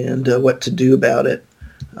 and what to do about it.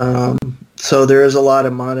 So there is a lot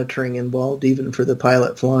of monitoring involved, even for the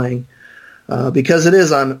pilot flying, because it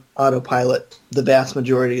is on autopilot the vast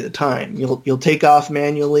majority of the time. You'll take off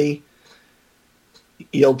manually.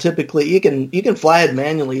 You'll typically you can fly it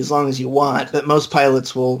manually as long as you want, but most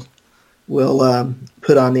pilots will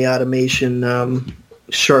put on the automation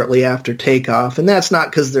shortly after takeoff, and that's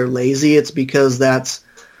not because they're lazy. It's because that's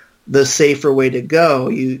the safer way to go.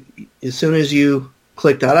 As soon as you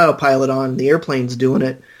click that autopilot on, the airplane's doing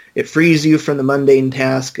it. It frees you from the mundane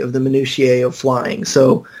task of the minutiae of flying.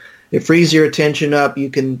 So it frees your attention up. You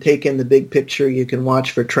can take in the big picture. You can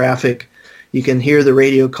watch for traffic. You can hear the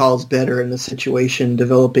radio calls better in the situation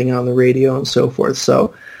developing on the radio and so forth.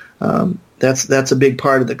 So that's a big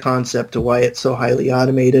part of the concept of why it's so highly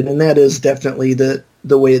automated, and that is definitely the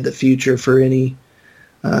way of the future for any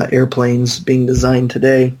airplanes being designed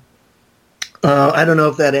today. I don't know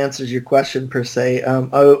if that answers your question per se.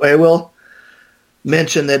 I will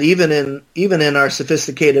mention that even in our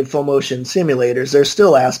sophisticated full motion simulators, there's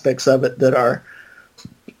still aspects of it that are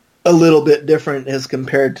a little bit different as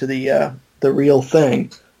compared to the real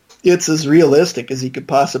thing. It's as realistic as you could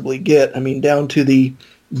possibly get. I mean, down to the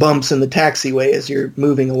bumps in the taxiway as you're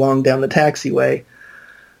moving along down the taxiway.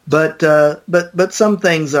 But some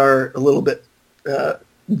things are a little bit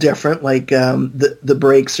different. Like the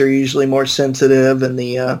brakes are usually more sensitive, and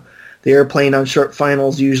the airplane on short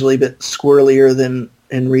finals usually a bit squirrelier than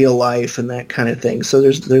in real life, and that kind of thing. So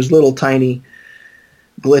there's little tiny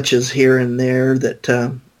glitches here and there that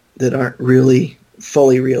aren't really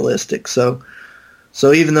fully realistic. So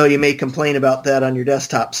even though you may complain about that on your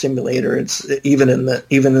desktop simulator, it's even in the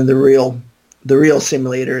real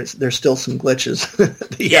simulator, there's still some glitches.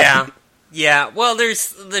 Yeah. Well,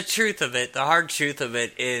 there's the truth of it. The hard truth of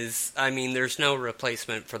it is, I mean, there's no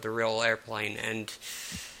replacement for the real airplane, and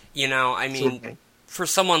I mean, certainly. For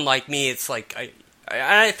someone like me, it's like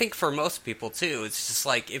I think for most people too, it's just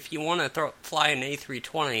like if you want to fly an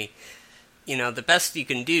A320, the best you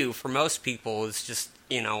can do for most people is just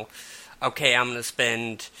okay, I'm going to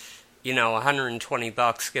spend,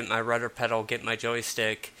 $120, get my rudder pedal, get my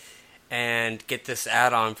joystick, and get this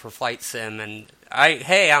add-on for Flight Sim, and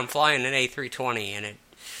I'm flying an A320, and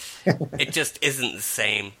it just isn't the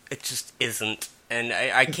same. It just isn't. And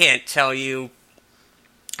I can't tell you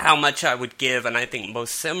how much I would give, and I think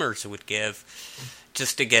most simmers would give,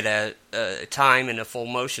 just to get a time in a full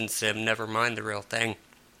motion sim, never mind the real thing.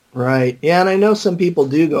 Right. Yeah, and I know some people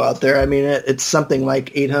do go out there. I mean, it's something like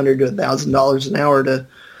 $800 to $1,000 an hour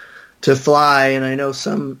to fly, and I know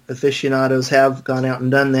some aficionados have gone out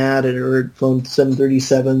and done that, or flown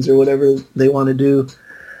 737s or whatever they want to do.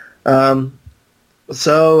 Do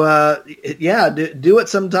it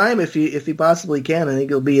sometime if you possibly can. I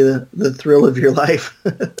think it'll be the thrill of your life.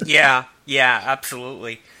 Yeah,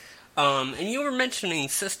 absolutely. And you were mentioning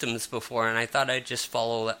systems before, and I thought I'd just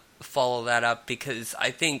follow that up, because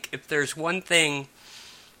I think if there's one thing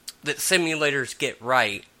that simulators get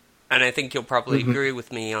right, and I think you'll probably agree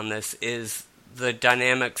with me on this, is the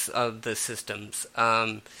dynamics of the systems.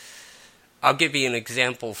 I'll give you an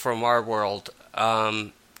example from our world.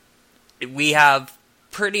 We have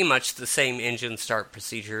pretty much the same engine start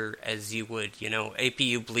procedure as you would,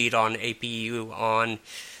 APU bleed on, APU on,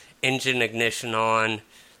 engine ignition on,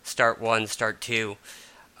 start 1, start 2.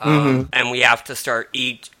 And we have to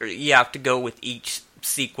you have to go with each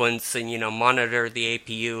sequence and, monitor the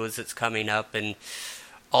APU as it's coming up and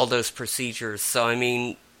all those procedures. So, I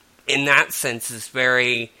mean, in that sense,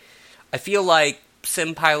 I feel like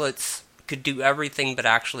sim pilots could do everything but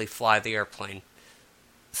actually fly the airplane.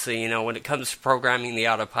 So, when it comes to programming the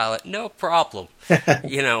autopilot, no problem.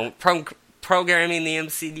 Programming the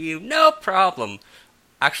MCU, no problem.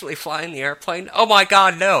 Actually flying the airplane, oh my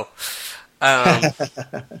God, no.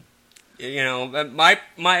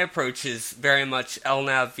 My approach is very much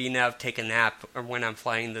LNAV, VNAV, take a nap, or when I'm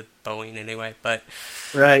flying the Boeing anyway. But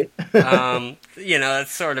right,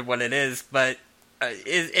 that's sort of what it is. But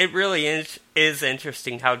it really is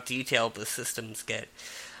interesting how detailed the systems get.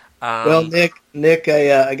 Well, Nick,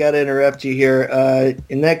 I got to interrupt you here.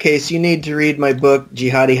 In that case, you need to read my book,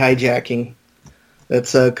 Jihadi Hijacking.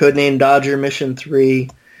 That's codenamed Dodger Mission 3.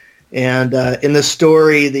 And in the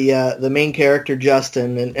story, the main character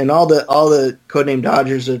Justin, and all the codename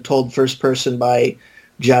Dodgers are told first person by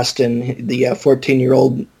Justin, the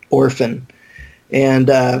 14-year-old orphan, and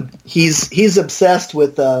he's obsessed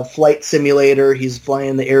with flight simulator. He's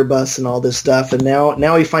flying the Airbus and all this stuff, and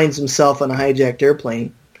now he finds himself on a hijacked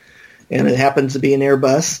airplane, and it happens to be an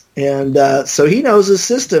Airbus, and so he knows his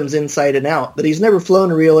systems inside and out, but he's never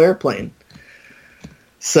flown a real airplane,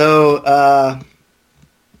 so.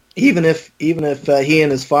 Even if he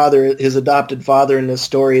and his adopted father in this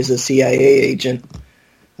story is a CIA agent,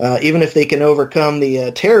 even if they can overcome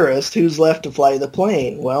the terrorist, who's left to fly the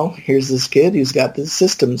plane? Well, here's this kid who's got the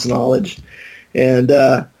systems knowledge,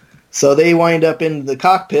 and so they wind up in the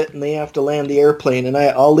cockpit and they have to land the airplane. And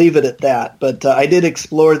I'll leave it at that. But I did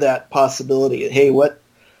explore that possibility. Hey, what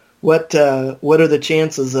are the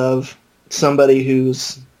chances of somebody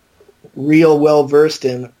who's real well versed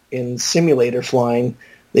in simulator flying?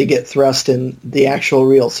 They get thrust in the actual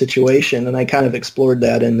real situation, and I kind of explored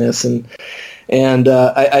that in this, and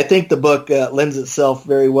I think the book lends itself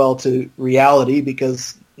very well to reality,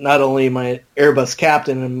 because not only am I an Airbus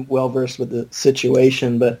captain and well versed with the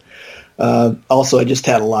situation, but also I just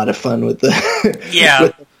had a lot of fun with the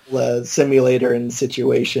with the simulator and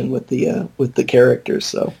situation with the characters.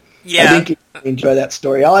 So I Yeah. think you enjoy that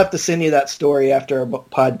story. I'll have to send you that story after our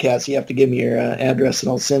podcast. You have to give me your address, and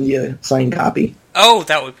I'll send you a signed copy. Oh,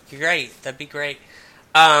 that would be great. That'd be great.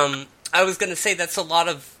 I was going to say that's a lot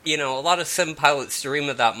of sim pilots dream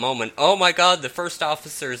of that moment. Oh my God, the first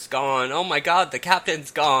officer's gone. Oh my God, the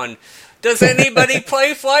captain's gone. Does anybody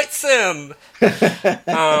play flight sim? That's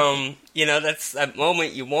that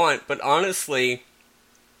moment you want. But honestly,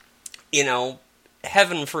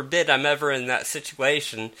 heaven forbid I'm ever in that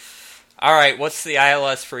situation. All right, what's the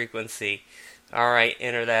ILS frequency? All right,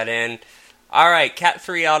 enter that in. All right, Cat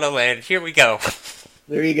 3 auto land. Here we go.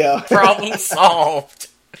 There you go. Problem solved.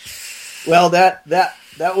 Well, that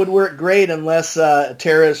would work great unless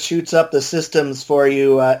Terra shoots up the systems for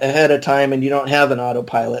you ahead of time and you don't have an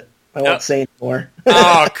autopilot. I won't say anymore.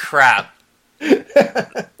 Oh, crap.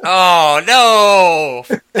 Oh, no.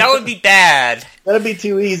 That would be bad. That'd be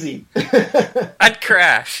too easy. I'd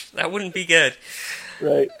crash. That wouldn't be good.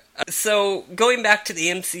 Right. So, going back to the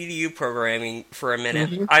MCDU programming for a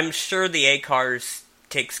minute, I'm sure the ACARS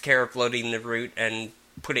takes care of loading the route and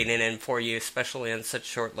putting it in for you, especially on such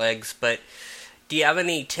short legs, but do you have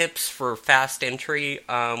any tips for fast entry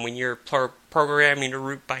when you're programming a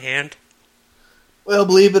route by hand? Well,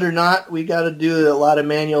 believe it or not, we got to do a lot of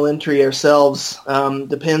manual entry ourselves.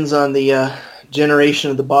 Depends on the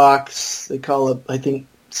generation of the box. They call it, I think,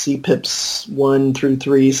 CPIPs 1 through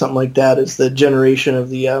 3, something like that, is the generation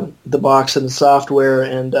of the box and the software.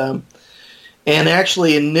 And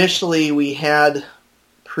actually, initially, we had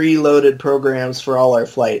preloaded programs for all our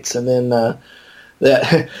flights, and then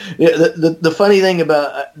the funny thing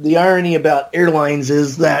about the irony about airlines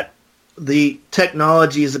is that the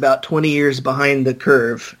technology is about 20 years behind the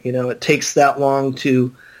curve. It takes that long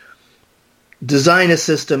to design a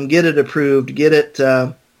system, get it approved, get it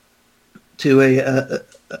to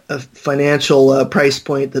a financial price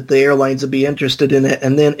point that the airlines would be interested in it,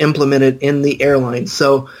 and then implement it in the airline.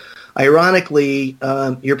 So ironically,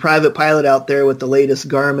 your private pilot out there with the latest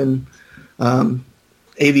Garmin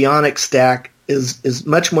avionics stack is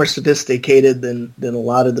much more sophisticated than a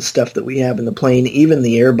lot of the stuff that we have in the plane, even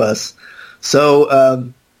the Airbus.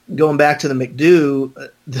 So going back to the McDo,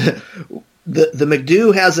 the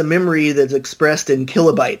McDo has a memory that's expressed in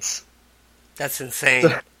kilobytes. That's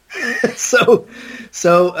insane. So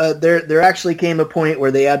there actually came a point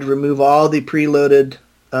where they had to remove all the preloaded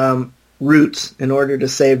routes in order to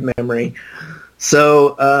save memory.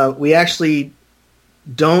 So we actually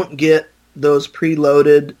don't get those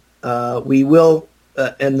preloaded. We will,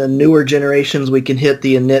 in the newer generations, we can hit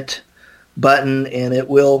the init button and it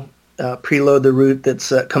will preload the route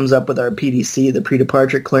that comes up with our PDC, the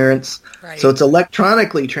pre-departure clearance. Right. So it's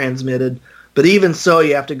electronically transmitted, but even so,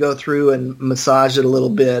 you have to go through and massage it a little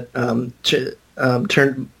bit,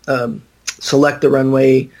 select the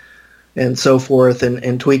runway and so forth,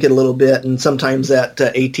 and tweak it a little bit. And sometimes that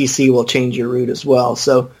ATC will change your route as well.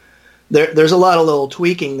 So there's a lot of little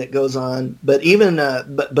tweaking that goes on. But even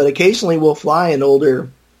but occasionally we'll fly an older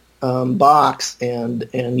box, and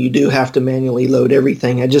you do have to manually load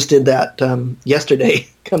everything. I just did that yesterday.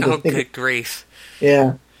 Oh, good grief!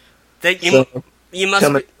 Yeah. You must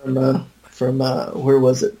coming from where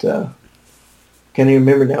was it? Can't even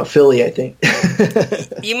remember now. Philly, I think.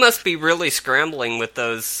 You must be really scrambling with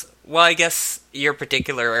those. Well, I guess your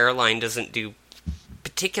particular airline doesn't do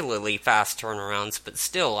particularly fast turnarounds, but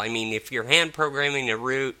still, I mean, if you're hand programming a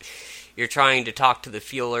route, you're trying to talk to the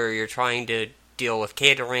fueler, you're trying to deal with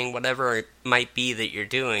catering, whatever it might be that you're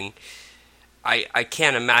doing, I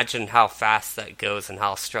can't imagine how fast that goes and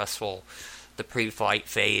how stressful the pre-flight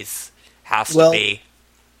phase has to be.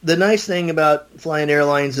 The nice thing about flying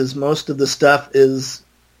airlines is most of the stuff is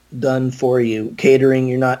done for you. Catering,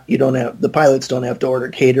 the pilots don't have to order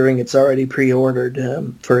catering. It's already pre-ordered,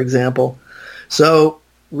 for example. So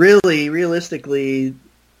really, realistically,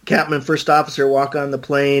 captain and first officer walk on the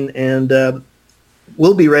plane and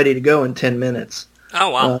we'll be ready to go in 10 minutes. Oh,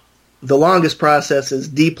 wow. The longest process is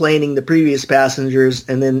deplaning the previous passengers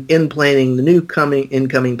and then inplaning the new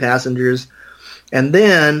incoming passengers. And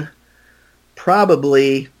then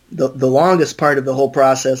probably the longest part of the whole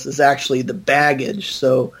process is actually the baggage.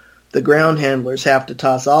 So the ground handlers have to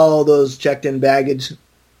toss all those checked-in baggage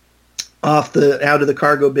out of the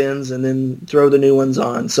cargo bins and then throw the new ones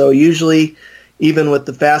on. So usually, even with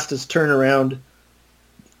the fastest turnaround,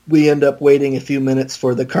 we end up waiting a few minutes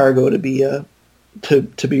for the cargo to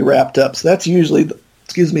be wrapped up. So that's usually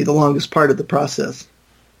the longest part of the process.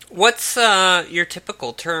 What's your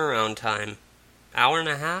typical turnaround time? Hour and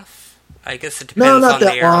a half? I guess it depends on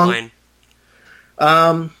the airline.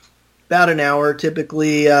 About an hour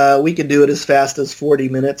typically. We can do it as fast as 40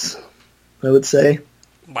 minutes, I would say.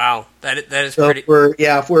 Wow, that is So pretty.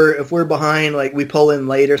 if we're behind, like we pull in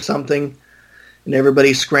late or something, and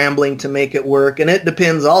everybody's scrambling to make it work. And it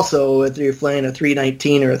depends also whether you're flying a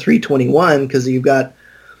 319 or a 321 because you've got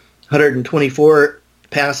 124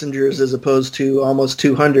 passengers as opposed to almost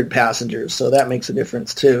 200 passengers. So that makes a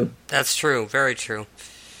difference too. That's true. Very true.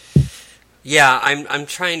 Yeah, I'm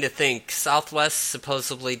trying to think. Southwest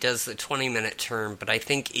supposedly does the 20-minute term, but I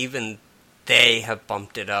think even they have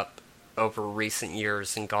bumped it up over recent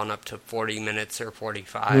years and gone up to 40 minutes or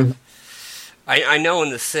 45. Mm-hmm. I know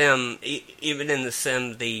in the sim, even in the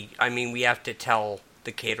sim, we have to tell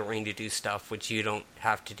the catering to do stuff, which you don't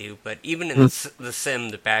have to do. But even in the sim,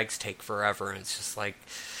 the bags take forever, and it's just like,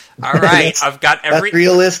 all right, that's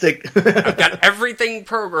realistic. I've got everything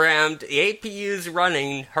programmed. The APU's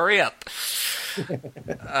running. Hurry up.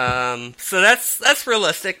 So that's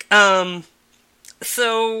realistic.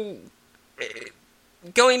 So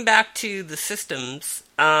going back to the systems,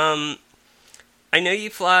 I know you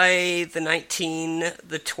fly the 19,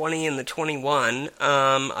 the 20, and the 21.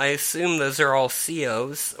 I assume those are all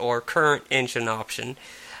COs, or current engine option.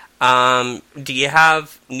 Do you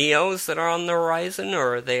have Neos that are on the horizon,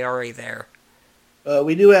 or are they already there?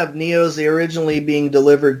 We do have Neos. They originally being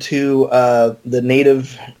delivered to the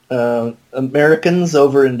Native Americans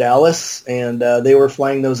over in Dallas, and they were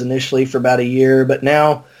flying those initially for about a year, but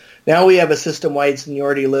now we have a system-wide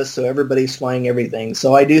seniority list, so everybody's flying everything.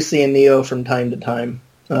 So I do see a Neo from time to time.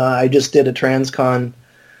 I just did a transcon,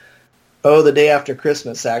 the day after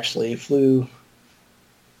Christmas, actually. Flew,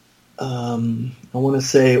 I want to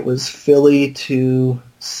say it was Philly to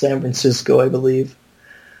San Francisco, I believe.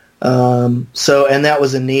 And that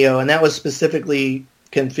was a Neo, and that was specifically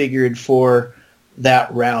configured for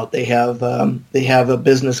that route. They have a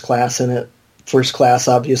business class in it, first class,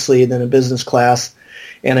 obviously, then a business class,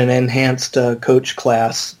 and an enhanced coach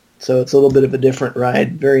class. So it's a little bit of a different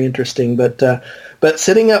ride. Very interesting. But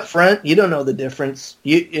sitting up front, you don't know the difference.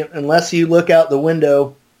 Unless you look out the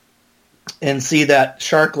window and see that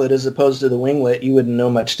sharklet as opposed to the winglet, you wouldn't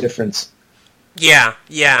know much difference. Yeah.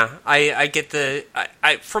 I get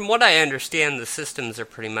from what I understand, the systems are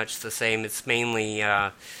pretty much the same. It's mainly,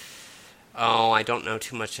 I don't know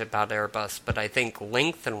too much about Airbus, but I think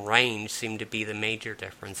length and range seem to be the major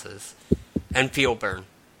differences. And fuel burn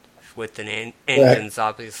with the engines, right.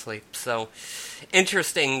 Obviously. So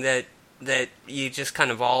interesting that you just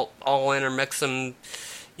kind of all intermix them,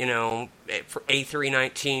 for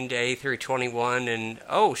A319 to A321,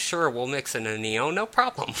 and sure, we'll mix in a Neo, no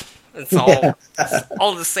problem. It's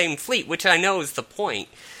all the same fleet, which I know is the point.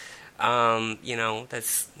 That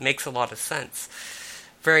makes a lot of sense.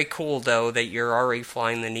 Very cool, though, that you're already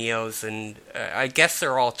flying the Neos, and I guess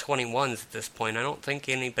they're all 21s at this point. I don't think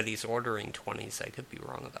anybody's ordering 20s. I could be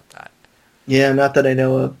wrong about that. Yeah, not that I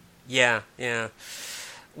know of. Yeah.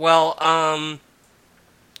 Well,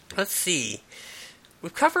 let's see.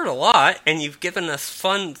 We've covered a lot, and you've given us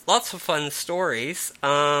lots of fun stories.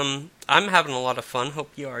 I'm having a lot of fun.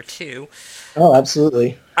 Hope you are, too. Oh,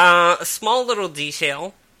 absolutely. A small little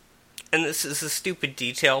detail, and this is a stupid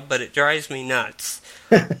detail, but it drives me nuts.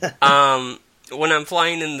 When I'm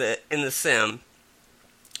flying in the sim,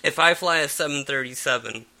 if I fly a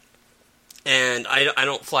 737, and I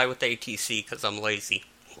don't fly with ATC because I'm lazy,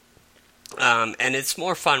 and it's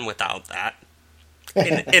more fun without that,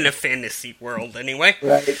 in a fantasy world anyway.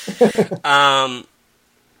 Right.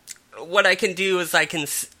 What I can do is I can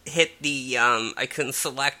hit I can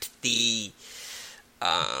select the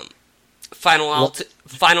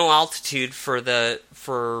final altitude for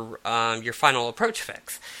your final approach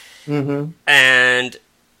fix. Mm-hmm. And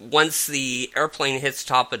once the airplane hits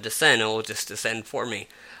top of descent, it will just descend for me.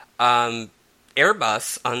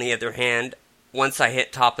 Airbus, on the other hand, once I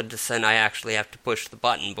hit top of descent, I actually have to push the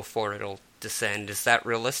button before it'll descend. Is that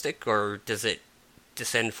realistic, or does it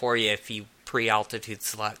descend for you if you pre-altitude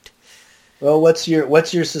select? Well, what's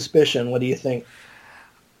your suspicion? What do you think?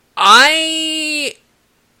 I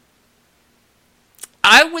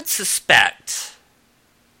would suspect,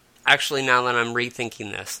 actually, now that I'm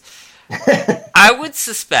rethinking this, I would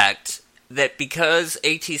suspect that because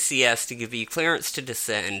ATC has to give you clearance to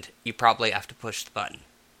descend, you probably have to push the button.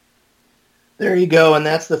 There you go, and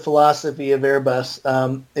that's the philosophy of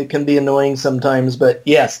Airbus. It can be annoying sometimes, but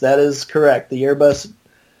yes, that is correct. The Airbus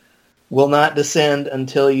will not descend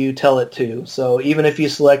until you tell it to. So even if you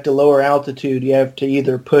select a lower altitude, you have to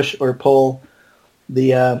either push or pull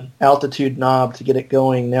the altitude knob to get it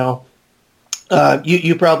going. Now,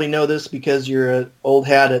 you probably know this because you're an old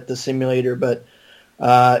hat at the simulator, but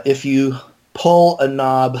if you pull a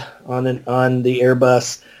knob on the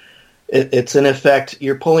Airbus, it's in effect,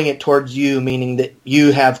 you're pulling it towards you, meaning that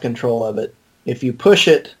you have control of it. If you push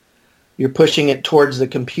it, you're pushing it towards the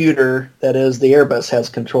computer. That is, the Airbus has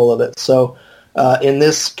control of it. So in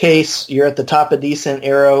this case, you're at the top of descent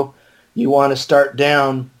arrow. You want to start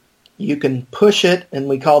down. You can push it, and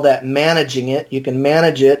we call that managing it. You can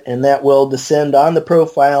manage it, and that will descend on the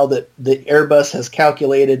profile that the Airbus has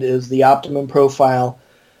calculated is the optimum profile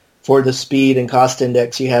for the speed and cost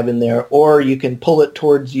index you have in there. Or you can pull it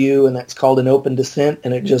towards you, and that's called an open descent,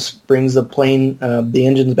 and it just brings the plane, the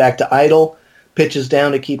engines back to idle, pitches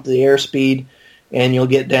down to keep the airspeed, and you'll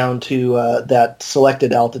get down to that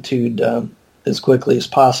selected altitude as quickly as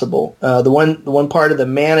possible. The one part of the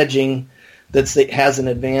managing that has an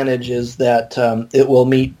advantage is that it will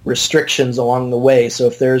meet restrictions along the way. So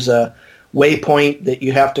if there's a waypoint that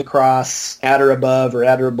you have to cross at or above or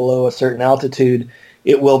at or below a certain altitude,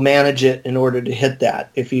 it will manage it in order to hit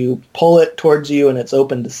that. If you pull it towards you and it's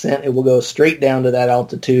open descent, it will go straight down to that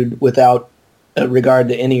altitude without regard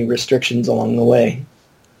to any restrictions along the way.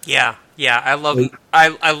 Yeah, I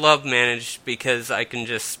love managed because I can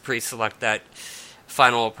just pre-select that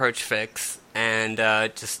final approach fix and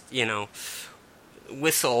just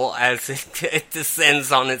whistle as it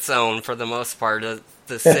descends on its own. For the most part,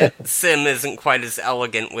 the sim isn't quite as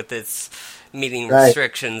elegant with its meeting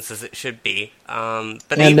restrictions as it should be.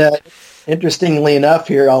 Interestingly enough,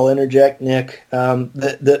 here I'll interject, Nick.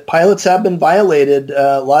 The pilots have been violated.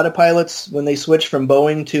 A lot of pilots, when they switch from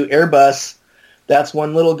Boeing to Airbus, that's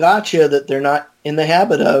one little gotcha that they're not in the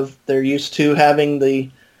habit of. They're used to having the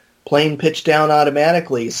plane pitch down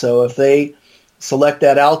automatically. So if they select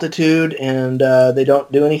that altitude and they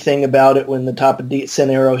don't do anything about it when the top of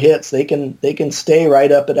descent arrow hits, they can stay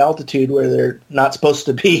right up at altitude where they're not supposed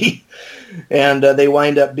to be, and they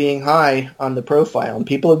wind up being high on the profile. And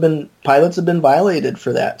pilots have been violated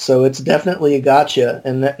for that. So it's definitely a gotcha,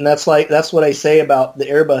 and that's what I say about the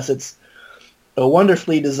Airbus. It's a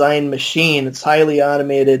wonderfully designed machine. It's highly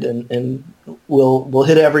automated and will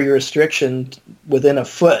hit every restriction within a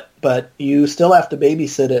foot, but you still have to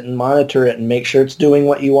babysit it and monitor it and make sure it's doing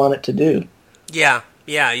what you want it to do. Yeah,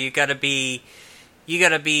 you gotta be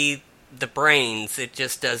the brains. It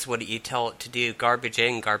just does what you tell it to do. Garbage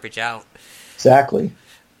in, garbage out. Exactly.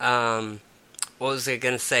 What was I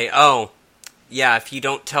gonna say? Oh, yeah. If you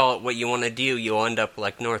don't tell it what you want to do, you'll end up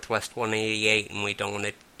like Northwest 188, and we don't want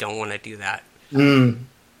to do that. At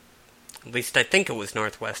least I think it was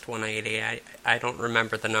Northwest 180. I don't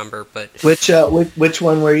remember the number, but which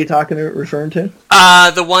one were you referring to?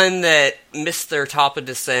 The one that missed their top of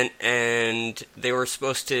descent, and they were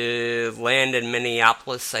supposed to land in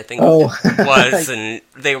Minneapolis, I think it was, and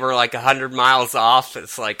they were like 100 miles off.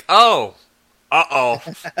 It's like, and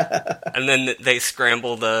then they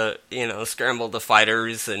scrambled the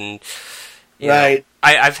fighters and. Right.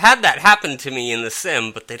 I've had that happen to me in the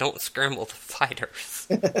sim, but they don't scramble the fighters.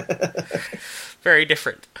 Very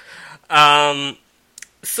different.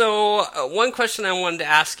 So, one question I wanted to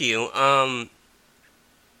ask you, how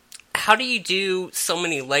do you do so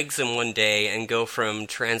many legs in one day and go from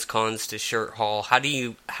transcons to short haul? How do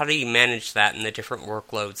you manage that and the different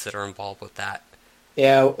workloads that are involved with that?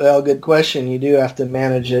 Yeah, well, good question. You do have to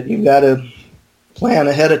manage it. You've got to plan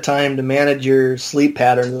ahead of time to manage your sleep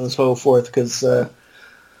patterns and so forth, because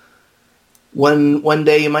one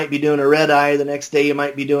day you might be doing a red eye, the next day you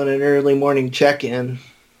might be doing an early morning check-in.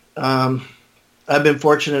 I've been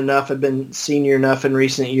fortunate enough, I've been senior enough in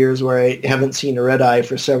recent years where I haven't seen a red eye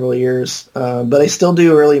for several years, but I still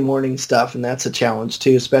do early morning stuff, and that's a challenge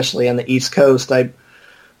too, especially on the East Coast.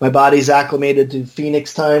 My body's acclimated to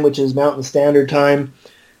Phoenix time, which is Mountain Standard Time.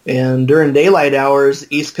 And during daylight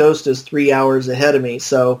hours, East Coast is 3 hours ahead of me.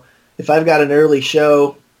 So if I've got an early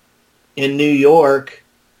show in New York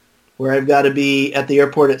where I've got to be at the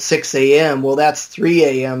airport at 6 a.m., well, that's 3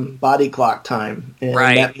 a.m. body clock time. And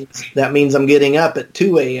right. that means I'm getting up at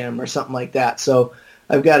 2 a.m. or something like that. So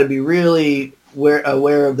I've got to be really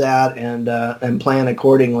aware of that and plan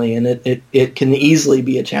accordingly. And it can easily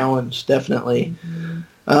be a challenge, definitely.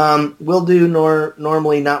 We'll do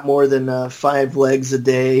normally not more than 5 legs a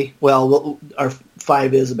day. Well, our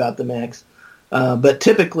 5 is about the max. But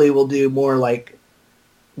typically we'll do more like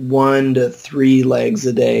 1 to 3 legs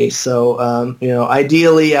a day. So,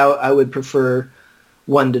 ideally I would prefer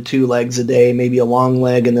 1 to 2 legs a day, maybe a long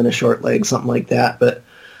leg and then a short leg, something like that. But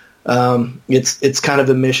it's kind of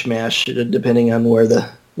a mishmash depending on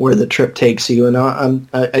where the trip takes you. And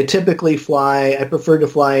I typically fly. I prefer to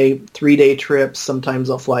fly 3-day trips. Sometimes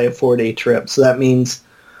I'll fly a 4-day trip. So that means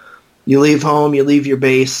you leave home, you leave your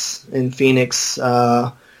base in Phoenix,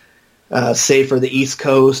 say for the East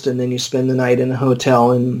Coast, and then you spend the night in a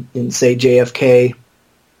hotel in say JFK,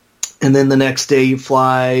 And then the next day you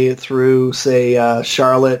fly through, say,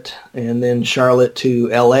 Charlotte, and then Charlotte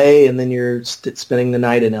to L.A., and then you're spending the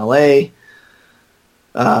night in L.A.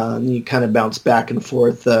 And you kind of bounce back and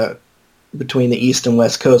forth between the East and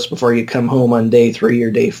West Coast before you come home on day 3 or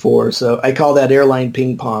day 4. So I call that airline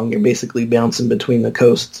ping pong. You're basically bouncing between the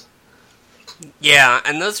coasts. Yeah,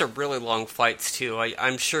 and those are really long flights, too.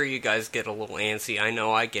 I'm sure you guys get a little antsy. I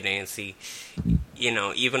know I get antsy,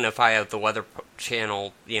 even if I have the Weather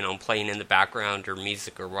Channel, playing in the background or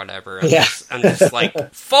music or whatever. I'm just like,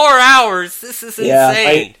 4 hours? This is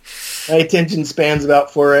insane. My attention span's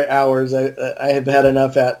about 4 hours. I have had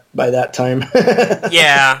enough by that time.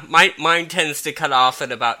 Yeah, mine tends to cut off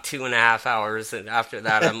at about 2.5 hours, and after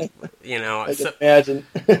that, I can imagine.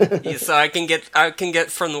 So I can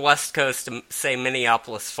get from the West Coast to say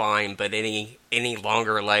Minneapolis fine, but any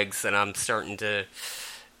longer legs, then I'm starting to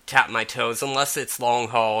tap my toes, unless it's long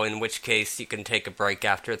haul, in which case you can take a break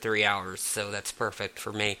after 3 hours. So that's perfect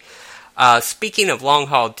for me. Speaking of long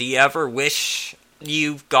haul, do you ever wish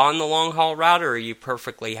you've gone the long haul route, or are you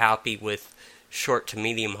perfectly happy with short to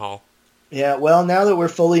medium haul? Yeah, well, now that we're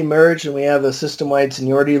fully merged and we have a system-wide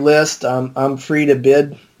seniority list, I'm free to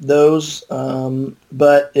bid those,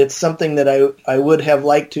 but it's something that I would have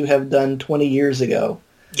liked to have done 20 years ago.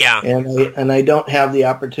 Yeah. And I don't have the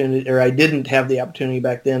opportunity, or I didn't have the opportunity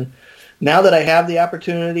back then. Now that I have the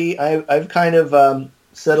opportunity, I've kind of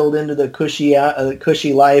settled into the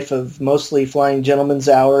cushy life of mostly flying gentleman's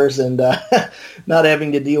hours and not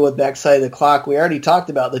having to deal with backside of the clock. We already talked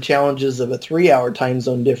about the challenges of a 3-hour time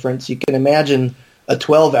zone difference. You can imagine a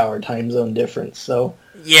 12-hour time zone difference. So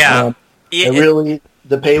yeah,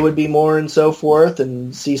 the pay would be more and so forth,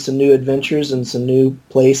 and see some new adventures and some new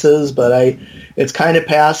places. But it's kind of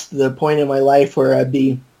past the point in my life where I'd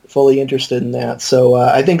be fully interested in that. So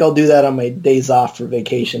I think I'll do that on my days off for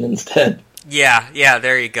vacation instead. Yeah,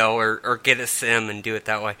 there you go. Or get a sim and do it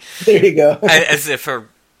that way. There you go. As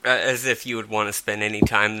if you would want to spend any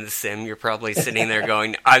time in the sim. You're probably sitting there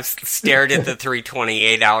going, I've stared at the 320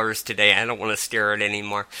 8 hours today. I don't want to stare at it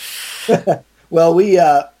anymore. Well,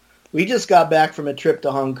 we just got back from a trip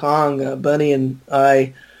to Hong Kong, Bunny and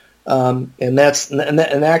I, and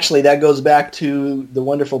actually that goes back to the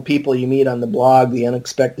wonderful people you meet on the blog. The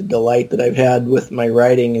unexpected delight that I've had with my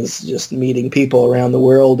writing is just meeting people around the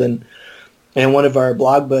world. And one of our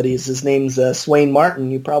blog buddies, his name's Swain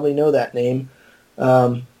Martin. You probably know that name.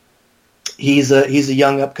 He's a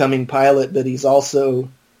young upcoming pilot, but he's also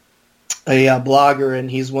a blogger, and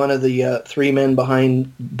he's one of the 3 men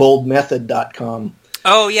behind boldmethod.com.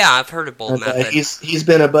 Oh yeah, I've heard of Bold Method. He's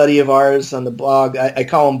been a buddy of ours on the blog. I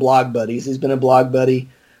call him blog buddies. He's been a blog buddy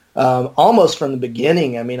almost from the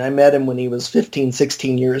beginning. I mean, I met him when he was 15,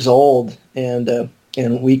 16 years old, and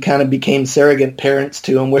we kind of became surrogate parents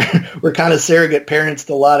to him. We're kind of surrogate parents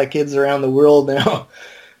to a lot of kids around the world now.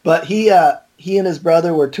 But he and his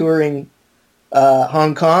brother were touring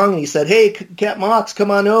Hong Kong, and he said, "Hey, Cap Mox, come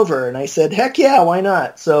on over." And I said, "Heck yeah, why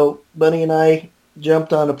not?" So Bunny and I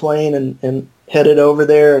jumped on a plane and headed over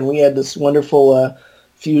there, and we had this wonderful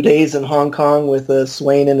few days in Hong Kong with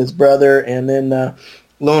Swain and his brother. And then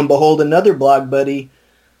lo and behold, another blog buddy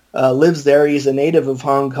lives there. He's a native of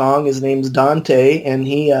Hong Kong. His name's Dante, and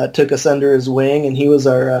he took us under his wing, and he was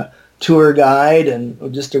our tour guide,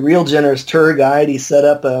 and just a real generous tour guide. He set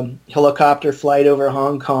up a helicopter flight over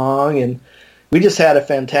Hong Kong, and we just had a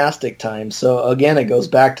fantastic time. So again, it goes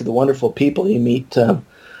back to the wonderful people you meet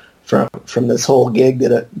from this whole gig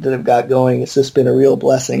that I've got going. It's just been a real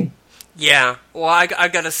blessing. Yeah, well, I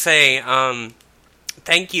got to say,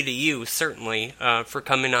 thank you to you, certainly, for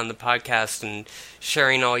coming on the podcast and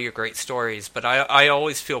sharing all your great stories. But I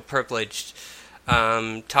always feel privileged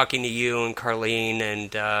talking to you and Carlene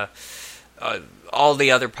and all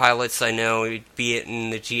the other pilots I know, be it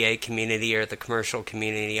in the GA community or the commercial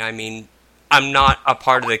community. I mean, I'm not a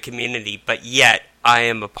part of the community, but yet I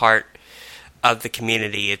am a part of the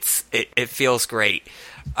community. It feels great.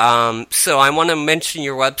 So I want to mention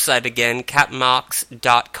your website again,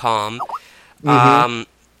 capmox.com. Mm-hmm.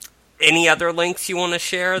 Any other links you want to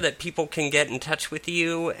share that people can get in touch with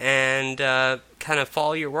you and kind of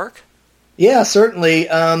follow your work? Yeah, certainly.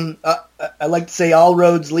 I like to say all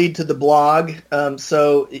roads lead to the blog.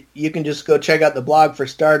 So you can just go check out the blog for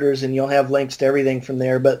starters, and you'll have links to everything from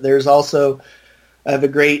there. But there's also, I have a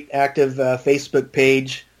great active Facebook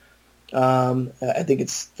page. I think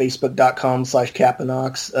it's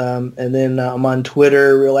facebook.com/Capanox. And then I'm on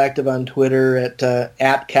Twitter, real active on Twitter at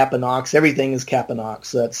Capanox. Everything is Capanox.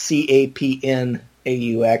 So that's CAPNAUX,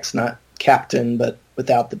 not Captain, but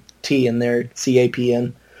without the T in there,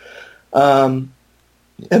 CAPN. And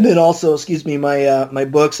then also, my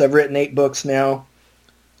books. I've written 8 books now.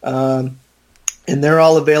 And they're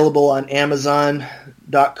all available on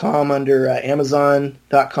Amazon.com under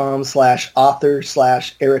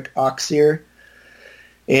Amazon.com/author/Eric Auxier.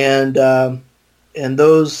 And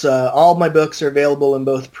those, all my books are available in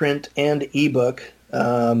both print and ebook.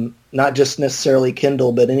 Not just necessarily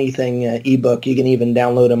Kindle, but anything ebook. You can even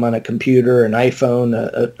download them on a computer, an iPhone,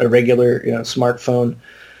 a regular smartphone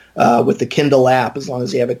with the Kindle app. As long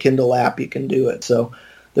as you have a Kindle app, you can do it. So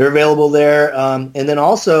they're available there. And then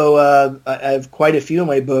also, I have quite a few of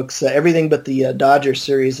my books. Everything but the Dodger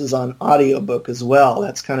series is on audiobook as well.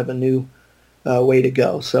 That's kind of a new way to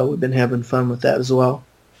go. So we've been having fun with that as well.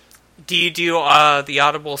 Do you do the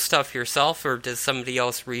Audible stuff yourself, or does somebody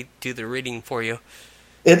else do the reading for you?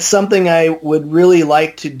 It's something I would really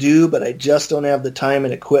like to do, but I just don't have the time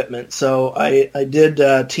and equipment. So I did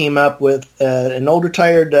team up with an old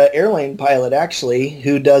retired airline pilot, actually,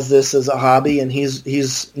 who does this as a hobby, and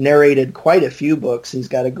he's narrated quite a few books. He's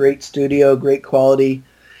got a great studio, great quality,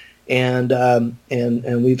 and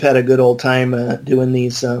we've had a good old time doing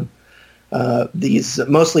these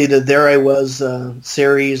mostly the There I Was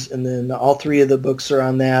series, and then all three of the books are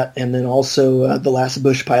on that, and then also The Last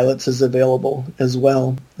Bush Pilots is available as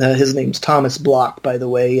well. His name's Thomas Block, by the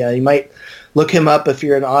way. You might look him up if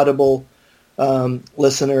you're an Audible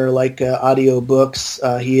listener, like audio books.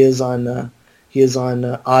 He is on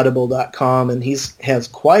Audible.com, and has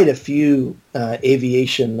quite a few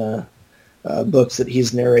aviation books that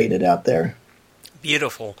he's narrated out there.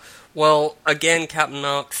 Beautiful. Well, again, Captain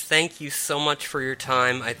Knox, thank you so much for your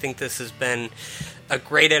time. I think this has been a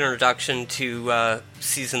great introduction to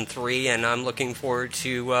Season 3, and I'm looking forward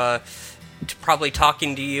to probably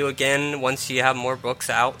talking to you again once you have more books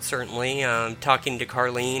out, certainly. Talking to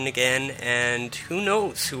Carlene again, and who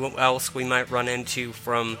knows who else we might run into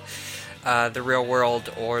from the real world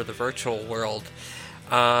or the virtual world.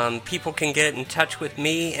 People can get in touch with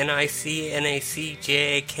me,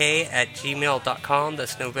 NICNACJAK@gmail.com.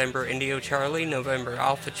 That's November Indio Charlie, November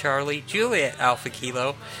Alpha Charlie, Juliet Alpha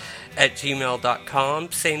Kilo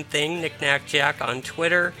 @gmail.com. Same thing, Knick-Knack Jack on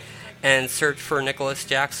Twitter, and search for Nicholas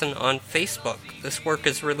Jackson on Facebook. This work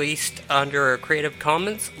is released under a Creative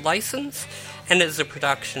Commons license and is a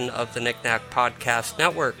production of the Knick-Knack Podcast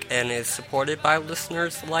Network and is supported by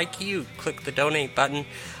listeners like you. Click the donate button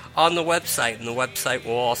on the website, and the website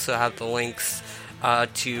will also have the links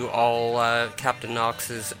to all Captain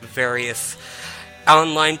Knox's various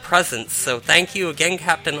online presence. So thank you again,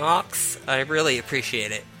 Captain Knox. I really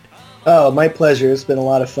appreciate it. Oh, my pleasure. It's been a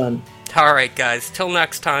lot of fun. All right, guys. Till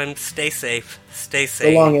next time, stay safe. Stay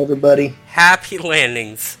safe. So long, everybody. Happy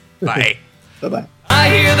landings. Bye. Bye-bye. I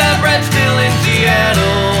hear that Brett's still in Seattle.